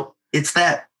 It's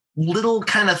that little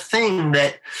kind of thing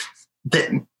that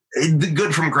the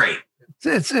good from great.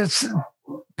 It's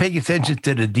paying attention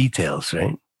to the details,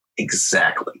 right?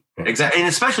 Exactly. And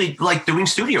especially like doing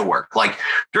studio work, like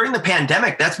during the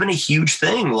pandemic, that's been a huge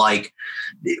thing. Like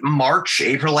March,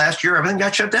 April last year, everything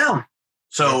got shut down.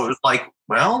 So it was like,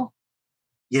 well,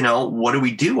 what do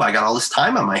we do? I got all this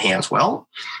time on my hands. Well,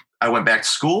 I went back to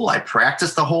school. I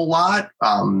practiced a whole lot.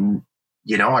 I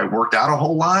worked out a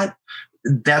whole lot.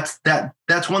 That's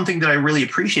one thing that I really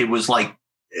appreciate was like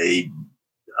the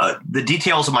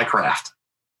details of my craft.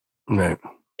 Right.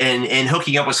 And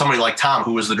hooking up with somebody like Tom,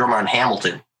 who was the drummer in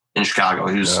Hamilton in Chicago,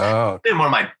 who's been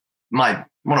one of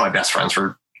my best friends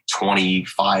for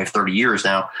 25, 30 years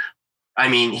now. I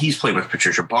mean, he's played with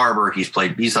Patricia Barber. He's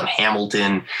done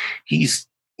Hamilton. He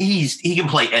can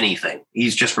play anything.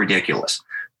 He's just ridiculous.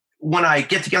 When I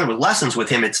get together with lessons with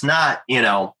him, it's not,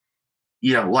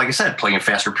 like I said, playing a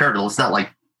faster parallel. It's not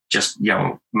like just,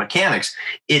 mechanics.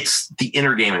 It's the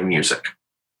inner game of music.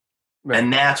 Right.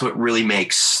 And that's what really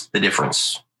makes the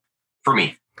difference for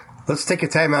me. Let's take a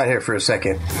time out here for a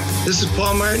second. This is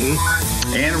Paul Martin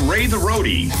and Ray the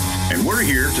Roadie, and we're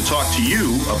here to talk to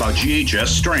you about GHS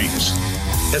strings.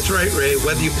 That's right, Ray.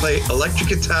 Whether you play electric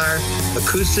guitar,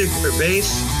 acoustic, or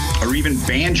bass, or even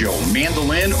banjo,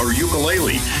 mandolin, or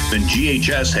ukulele, then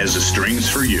GHS has the strings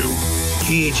for you.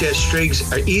 GHS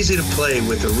strings are easy to play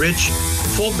with a rich,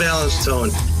 full balanced tone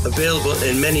available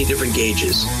in many different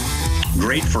gauges.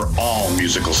 Great for all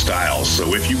musical styles.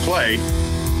 So if you play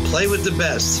with the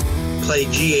best. Play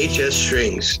GHS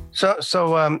strings. So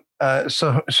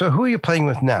who are you playing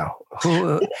with now?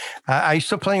 Are you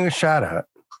still playing with Shout Out?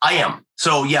 I am.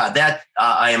 So yeah,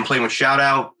 I am playing with Shout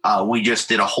Out. We just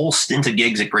did a whole stint of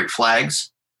gigs at Great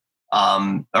Flags.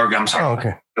 I'm sorry. Oh,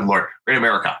 okay. Good Lord. Great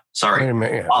America. Sorry.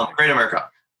 Great America.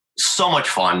 So much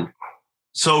fun.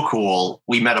 So cool.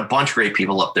 We met a bunch of great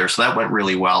people up there. So that went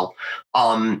really well.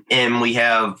 And I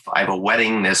have a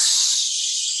wedding this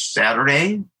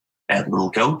Saturday at Little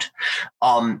Goat.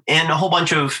 And a whole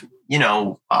bunch of,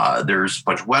 there's a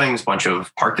bunch of weddings, a bunch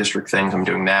of Park District things. I'm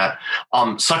doing that.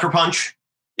 Sucker Punch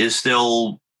is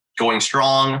still going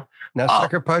strong. Now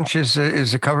Sucker Punch is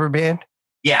a cover band?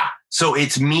 Yeah. So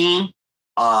it's me,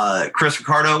 Chris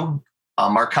Ricardo,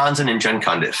 Mark Conzen, and Jen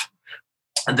Cundiff.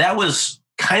 And that was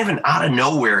kind of an out of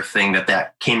nowhere thing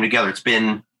that came together. It's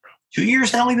been 2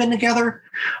 years now we've been together.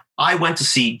 I went to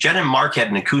see Jen and Mark had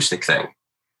an acoustic thing,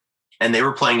 and they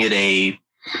were playing at a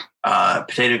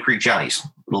Potato Creek Johnny's,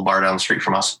 little bar down the street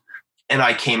from us. And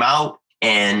I came out,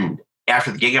 and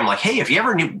after the gig, I'm like, hey, if you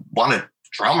ever want a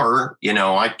drummer,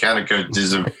 I kind of could do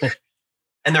some.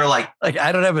 And they're like,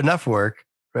 I don't have enough work,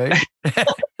 right?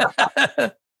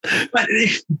 but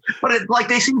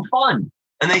they seem fun,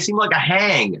 and they seem like a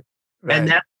hang. Right.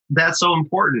 And that's so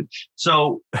important.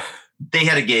 So they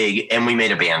had a gig, and we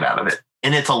made a band out of it.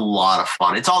 And it's a lot of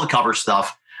fun. It's all the cover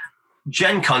stuff.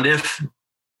 Jen Cundiff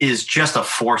is just a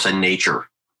force of nature.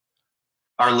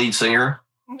 Our lead singer.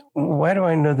 Why do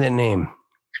I know that name?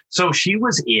 So she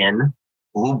was in,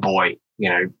 oh boy,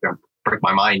 break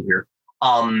my mind here.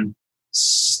 Oh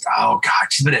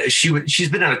God, she's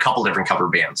been in a couple different cover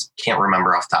bands. Can't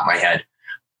remember off the top of my head.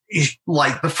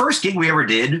 Like the first gig we ever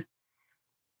did,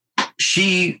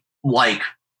 she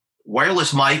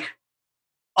wireless mic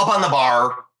up on the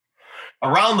bar,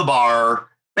 around the bar,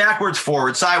 backwards,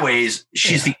 forward, sideways.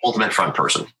 She's the ultimate front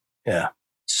person. Yeah.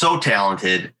 So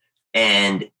talented.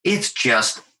 And it's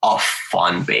just a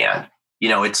fun band.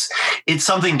 It's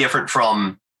something different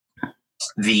from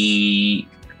the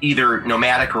either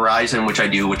Nomadic Horizon, which I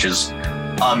do, which is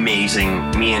amazing.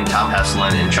 Me and Tom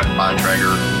Heslin and Chuck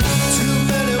Bontrager. Too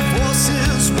many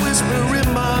voices whisper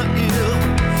in my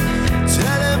ear,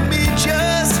 telling me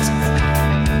just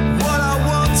what I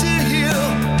want to hear.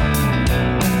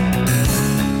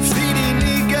 Feeding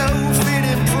ego,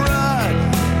 feeding pride.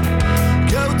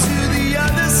 Go to the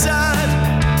other side.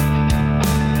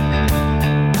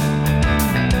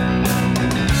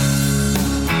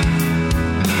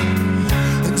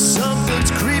 And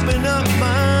something's creeping up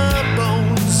my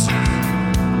bones.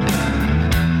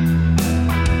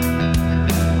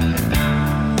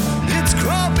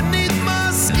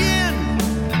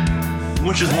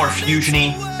 which is more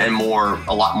fusiony and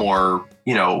a lot more,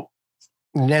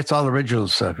 And that's all original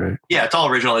stuff, right? yeah, it's all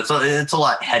original. It's a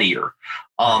lot headier.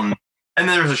 And then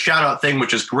there's a shout out thing,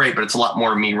 which is great, but it's a lot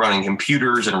more me running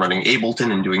computers and running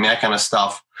Ableton and doing that kind of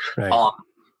stuff. Right.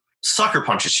 Sucker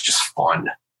Punch is just fun.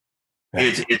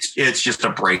 Right. It's just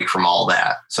a break from all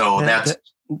that. So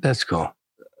that's cool.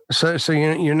 So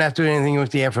you're not doing anything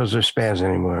with the Afros or Spaz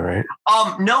anymore, right?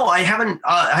 No, I haven't.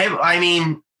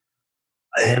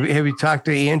 Have you talked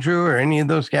to Andrew or any of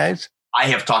those guys? I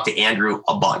have talked to Andrew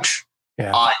a bunch.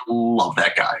 Yeah. I love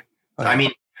that guy. Okay. I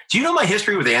mean, do you know my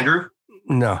history with Andrew?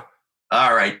 No.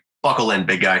 All right. Buckle in,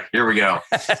 big guy. Here we go.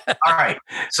 All right.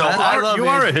 So You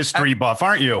are a history buff,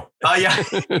 aren't you? yeah.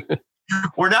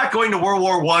 We're not going to World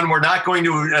War I. We're not going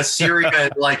to Assyria,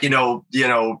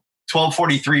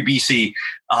 1243 BC.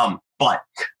 But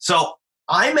so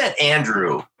I met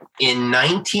Andrew in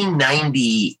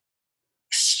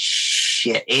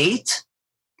 1998.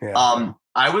 Yeah.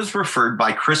 I was referred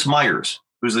by Chris Myers,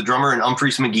 who's the drummer in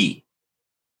Umphreys McGee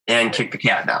and Kick the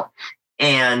Cat now.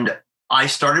 And I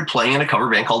started playing in a cover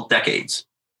band called Decades.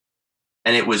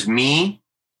 And it was me,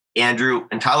 Andrew,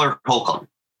 and Tyler Holcomb,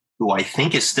 who I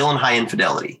think is still in High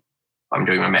Infidelity. If I'm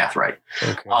doing my math right.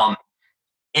 Okay.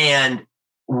 And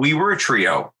we were a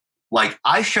trio. Like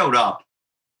I showed up,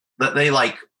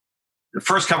 the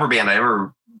first cover band I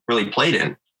ever really played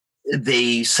in.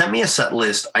 They sent me a set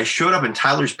list. I showed up in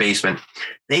Tyler's basement.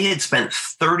 They had spent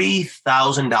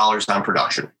 $30,000 on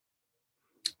production.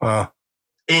 Wow.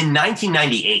 In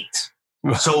 1998.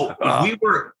 So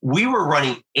we were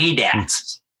running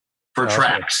ADATs for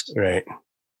tracks, right?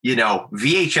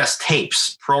 VHS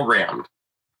tapes programmed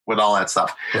with all that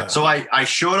stuff. Wow. So I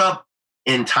showed up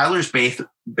in Tyler's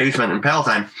basement in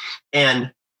Palatine,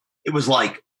 and it was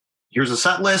like, here's a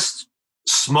set list,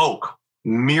 smoke,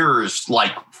 mirrors,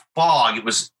 like fog. It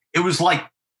was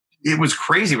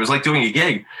crazy. It was like doing a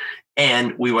gig.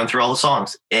 And we went through all the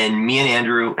songs, and me and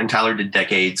Andrew and Tyler did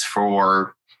Decades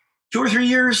for 2 or 3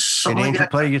 years. Did Andrew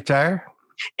play guitar?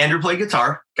 Andrew played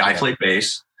guitar. Guy played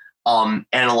bass, and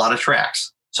a lot of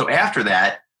tracks. So after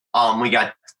that, we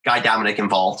got Guy Dominic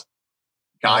involved.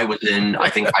 Guy was in, I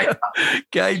think,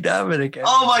 Guy Dominic.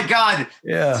 Oh my God!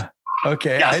 Yeah.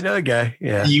 Okay, yes. I know a Guy.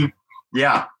 Yeah.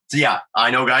 Yeah.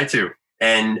 I know Guy too,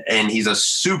 and he's a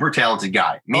super talented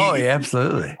guy. Yeah,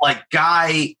 absolutely. Like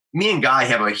Guy, me and Guy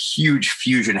have a huge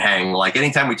fusion hang. Like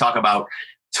anytime we talk about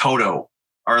Toto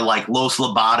or like Los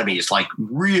Lobotomies, like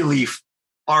really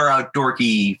far out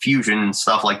dorky fusion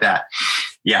stuff like that.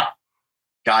 Yeah.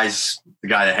 Guy's the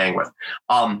guy to hang with.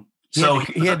 So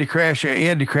he had to crash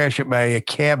at my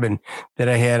cabin that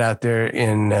I had out there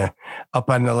in up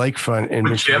on the lakefront in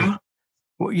with Michigan. Jim.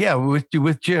 Well, yeah,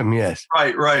 with Jim. Yes.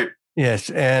 Right. Yes,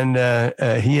 and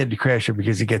he had to crash it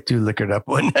because he got too liquored up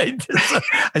one night. So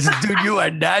I said, "Dude, you are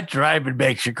not driving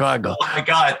back Chicago." Oh my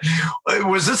God,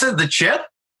 was this at the Chip?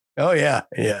 Oh yeah.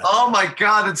 Oh my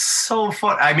God, it's so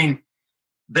fun. I mean,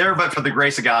 there, but for the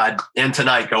grace of God, and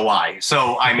tonight go I.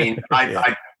 So I mean, Yeah.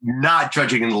 I'm not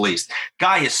judging in the least.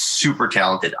 Guy is super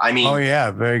talented. I mean, oh yeah,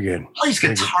 very good. Plays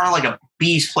guitar like a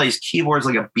beast. Plays keyboards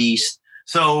like a beast.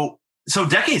 So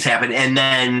Decades happened, and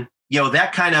then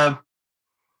that kind of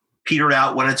petered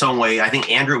out, went its own way. I think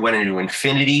Andrew went into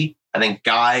Infinity. I think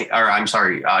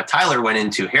Tyler went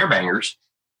into Hairbangers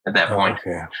at that point.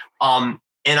 Okay. And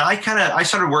I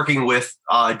started working with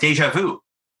Deja Vu,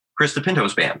 Chris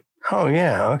DePinto's band. Oh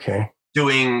yeah, okay.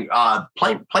 Doing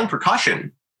playing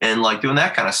percussion and like doing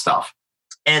that kind of stuff.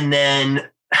 And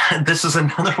then this is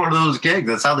another one of those gigs.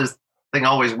 That's how this thing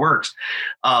always works.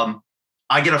 I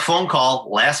get a phone call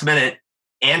last minute.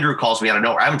 Andrew calls me out of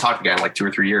nowhere. I haven't talked to the guy in like 2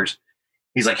 or 3 years.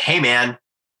 He's like, "Hey man,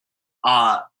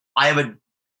 I have a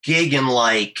gig in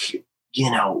like,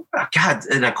 in a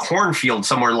cornfield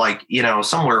somewhere, like,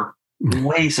 somewhere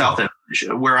way south of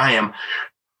where I am.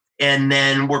 And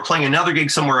then we're playing another gig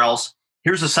somewhere else.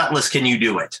 Here's a set list. Can you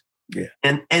do it?" Yeah.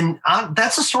 And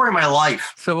that's the story of my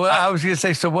life. So what I was going to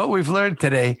say, so what we've learned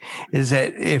today is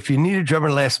that if you need a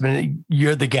drummer last minute,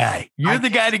 you're the guy. You're the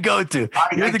guy to go to.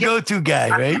 You're the go-to guy,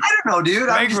 right? I don't know, dude.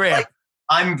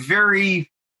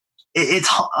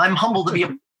 I'm humbled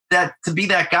to be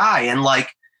that guy. And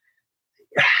like,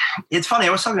 it's funny. I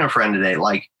was talking to a friend today,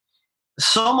 like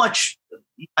so much.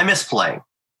 I miss playing.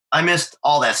 I missed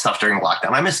all that stuff during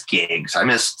lockdown. I missed gigs. I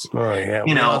missed,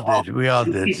 we all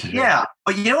did. Yeah.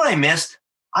 But you know what I missed?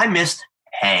 I missed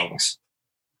hangs.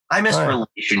 I missed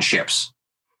relationships,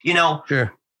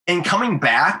 Sure. And coming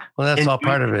back. Well, that's all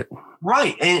part of it.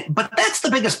 Right. But that's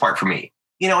the biggest part for me.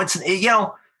 I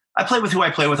play with who I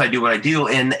play with. I do what I do.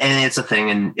 And it's a thing,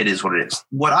 and it is what it is.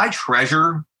 What I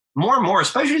treasure more and more,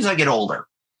 especially as I get older,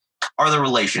 are the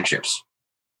relationships.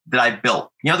 that I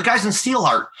built. You know, the guys in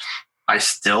Steelheart, I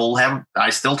still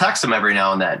text them every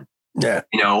now and then. Yeah.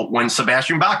 You know, when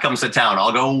Sebastian Bach comes to town,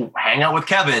 I'll go hang out with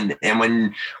Kevin. And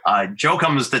when Joe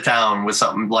comes to town with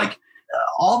something like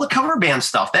all the cover band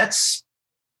stuff,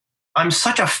 I'm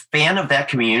such a fan of that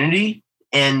community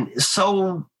and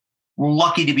so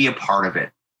lucky to be a part of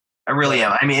it. I really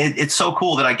am. I mean, it's so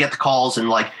cool that I get the calls and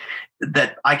like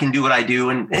that I can do what I do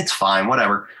and it's fine,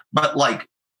 whatever. But like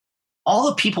all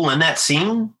the people in that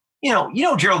scene, you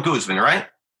know Gerald Guzman, right?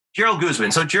 Gerald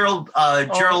Guzman. So Gerald,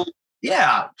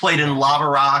 yeah, played in Lava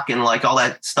Rock and like all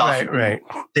that stuff. Right.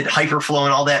 Did Hyperflow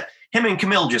and all that. Him and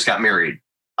Camille just got married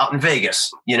out in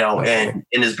Vegas, you know, and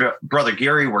his brother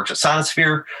Gary works at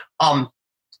Sonosphere.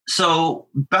 So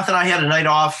Beth and I had a night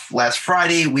off last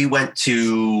Friday. We went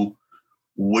to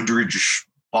Woodridge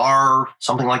Bar,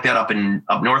 something like that, up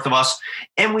north of us,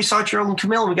 and we saw Gerald and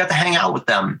Camille, and we got to hang out with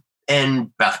them.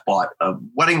 And Beth bought a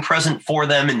wedding present for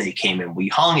them, and they came and we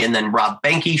hung. And then Rob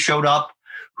Benke showed up,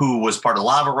 who was part of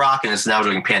Lava Rock and is now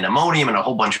doing Pandemonium and a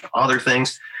whole bunch of other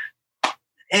things.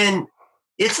 And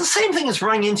it's the same thing as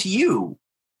running into you.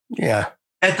 Yeah.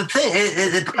 At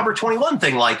the Cover 21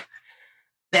 thing, like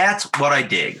that's what I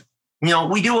dig. You know,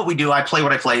 we do what we do. I play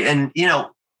what I play, and you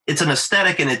know, it's an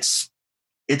aesthetic and it's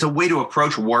a way to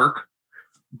approach work,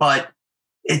 but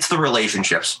it's the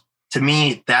relationships. To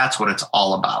me, that's what it's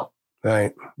all about.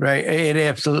 Right. It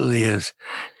absolutely is.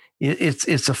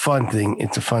 It's a fun thing.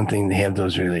 It's a fun thing to have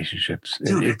those relationships.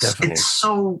 Dude, it's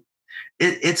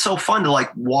so fun to like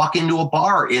walk into a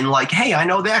bar and like, hey, I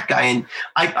know that guy. And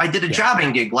I did a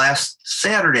jobbing gig last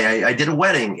Saturday. I did a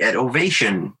wedding at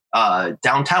Ovation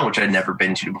downtown, which I'd never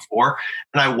been to before.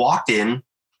 And I walked in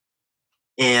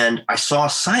and I saw a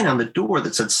sign on the door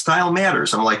that said Style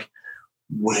Matters. I'm like,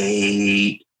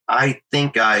 wait, I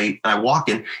walked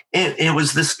in and it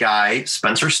was this guy,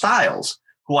 Spencer Stiles,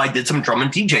 who I did some drum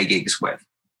and DJ gigs with.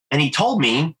 And he told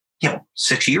me,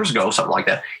 6 years ago, something like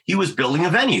that, he was building a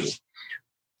venue.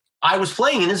 I was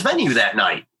playing in his venue that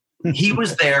night. He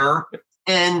was there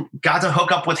and got to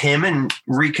hook up with him and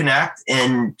reconnect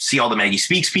and see all the Maggie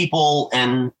Speaks people.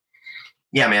 And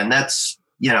yeah, man, that's,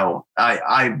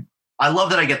 I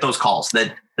love that I get those calls,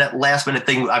 that last minute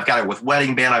thing. I've got it with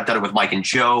Wedding Band. I've done it with Mike and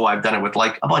Joe. I've done it with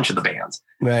like a bunch of the bands.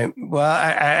 Right. Well,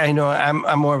 I know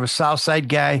I'm more of a South Side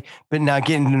guy, but now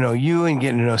getting to know you and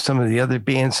getting to know some of the other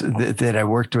bands that I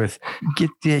worked with,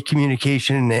 get the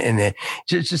communication and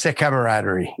just that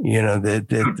camaraderie,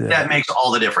 that makes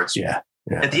all the difference. Yeah.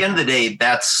 At the end of the day,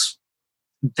 that's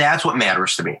what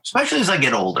matters to me, especially as I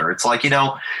get older. It's like,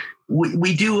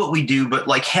 we do what we do, but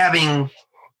like having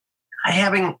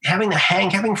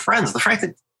friends, the fact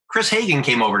that Chris Hagen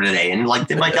came over today and like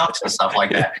did my ducks and stuff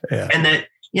like that. Yeah. And that,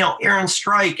 Aaron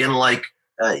Strike and like,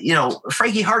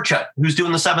 Frankie Harchut, who's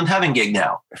doing the Seventh Heaven gig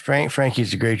now.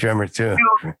 Frankie's a great drummer too.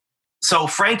 So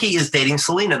Frankie is dating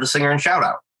Selena, the singer in Shout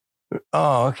Out.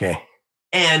 Oh, okay.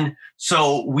 And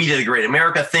so we did a Great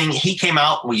America thing. He came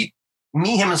out, me,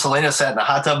 him and Selena sat in a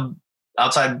hot tub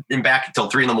outside and back until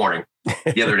 3 a.m.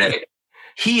 the other day.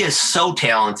 He is so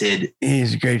talented.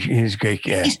 He's great.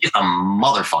 Yeah. He's just a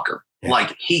motherfucker.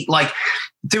 Yeah.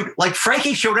 Dude,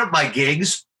 Frankie showed up at my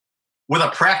gigs with a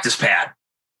practice pad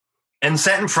and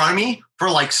sat in front of me for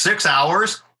like 6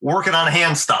 hours working on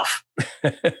hand stuff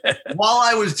while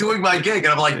I was doing my gig.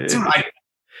 And I'm like, dude,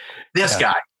 this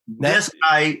guy,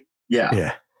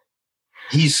 yeah.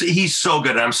 He's so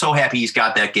good. And I'm so happy he's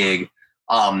got that gig.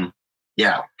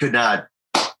 Could not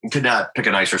pick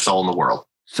a nicer soul in the world.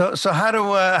 So how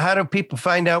do people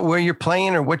find out where you're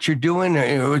playing or what you're doing?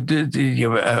 Or do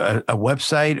you have a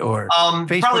website or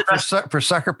Facebook for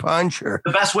Sucker Punch? Or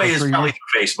the best way is probably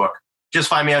through Facebook. Just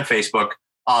find me on Facebook,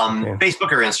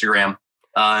 Facebook or Instagram.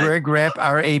 Greg Rapp,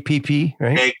 RAPP,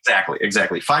 right?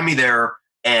 Exactly. Find me there,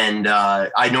 and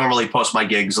I normally post my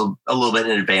gigs a little bit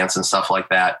in advance and stuff like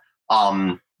that.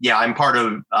 I'm part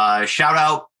of Shout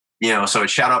Out. So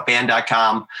it's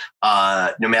shoutoutband.com,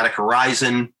 Nomadic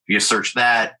Horizon. If you search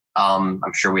that, I'm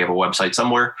sure we have a website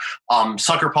somewhere.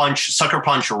 Sucker Punch,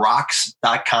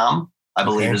 suckerpunchrocks.com, I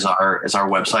believe is our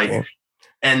website. Okay.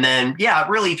 And then,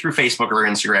 really through Facebook or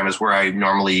Instagram is where I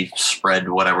normally spread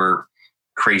whatever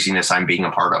craziness I'm being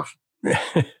a part of.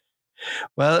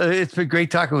 Well, it's been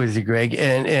great talking with you, Greg.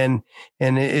 And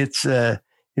it's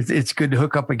good to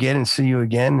hook up again and see you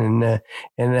again.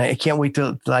 And I can't wait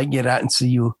till I get out and see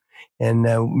you. And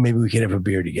maybe we could have a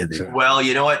beer together. Well,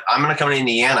 you know what? I'm going to come to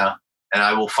Indiana and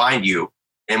I will find you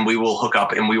and we will hook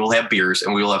up and we will have beers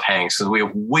and we will have hangs because we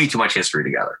have way too much history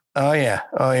together. Oh yeah.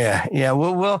 Yeah.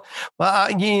 Well,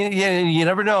 you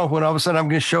never know when all of a sudden I'm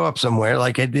going to show up somewhere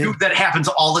like I did. Dude, that happens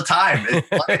all the time.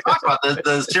 Like I talk about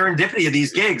the serendipity of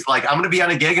these gigs. Like I'm going to be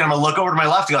on a gig and I'm going to look over to my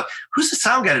left and go, "Who's the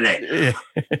sound guy today?"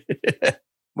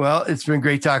 Well, it's been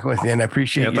great talking with you, and I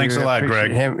appreciate. Thanks a lot,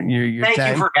 Greg. Your Thank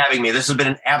time. you for having me. This has been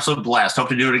an absolute blast. Hope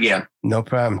to do it again. No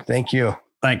problem. Thank you.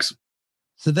 Thanks.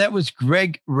 So that was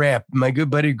Greg Rapp, my good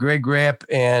buddy Greg Rapp,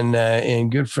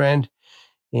 and good friend,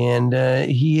 and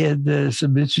he had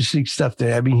some interesting stuff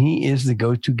there. I mean, he is the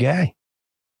go-to guy.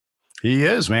 He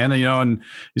is, man. And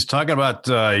he's talking about,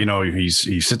 he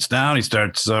sits down, he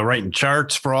starts writing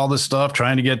charts for all this stuff,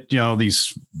 trying to get,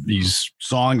 these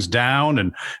songs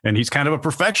down. And he's kind of a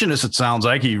perfectionist. It sounds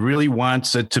like he really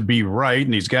wants it to be right.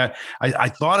 And he's got, I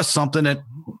thought of something that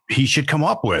he should come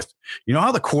up with. You know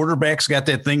how the quarterbacks got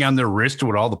that thing on their wrist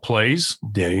with all the plays?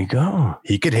 There you go.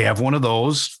 He could have one of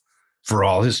those for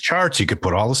all his charts. He could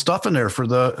put all the stuff in there for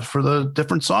the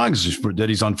different songs that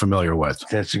he's unfamiliar with.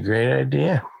 That's a great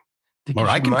idea. Or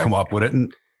I can come up with it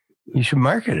and you should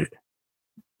market it.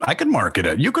 I could market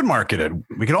it. You could market it.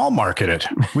 We could all market it.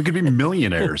 We could be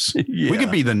millionaires. Yeah. We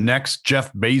could be the next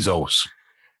Jeff Bezos.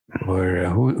 Or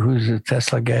who's the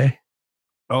Tesla guy?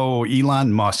 Oh,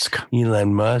 Elon Musk.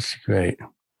 Elon Musk, right.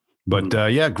 But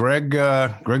Greg's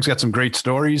got some great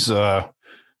stories.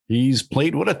 He's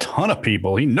played with a ton of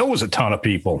people. He knows a ton of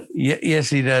people. Yeah,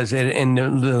 yes, he does. And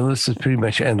the list is pretty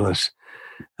much endless.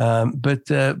 But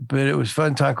it was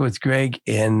fun talking with Greg,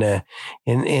 and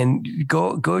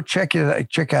go check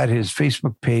out his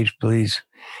Facebook page, please,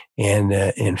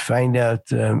 and find out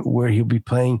where he'll be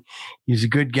playing. He's a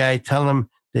good guy. Tell him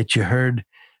that you heard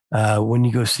when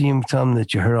you go see him. Tell him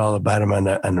that you heard all about him on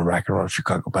the Rock and Roll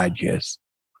Chicago podcast.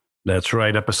 That's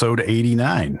right, episode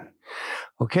 89.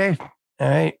 Okay, all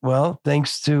right. Well,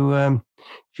 thanks to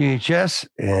GHS,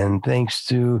 and thanks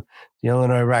to the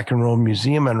Illinois Rock and Roll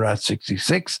Museum on Route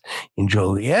 66 in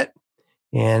Joliet.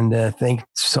 And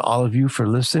thanks to all of you for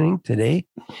listening today.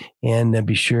 And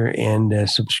be sure and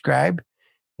subscribe,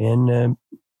 and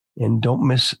don't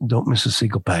miss a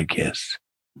single podcast.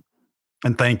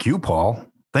 And thank you, Paul.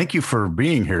 Thank you for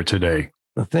being here today.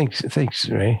 Well, thanks,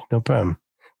 Ray. No problem.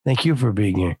 Thank you for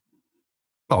being here.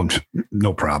 Oh,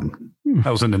 no problem.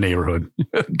 I was in the neighborhood.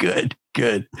 Good.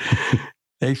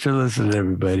 Thanks for listening,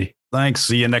 everybody. Thanks.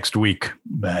 See you next week.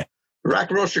 Bye. Rock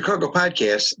and Roll Chicago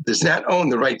podcast does not own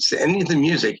the rights to any of the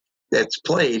music that's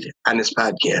played on this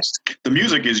podcast. The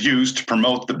music is used to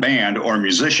promote the band or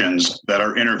musicians that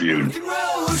are interviewed. Rock and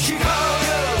roll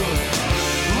Chicago.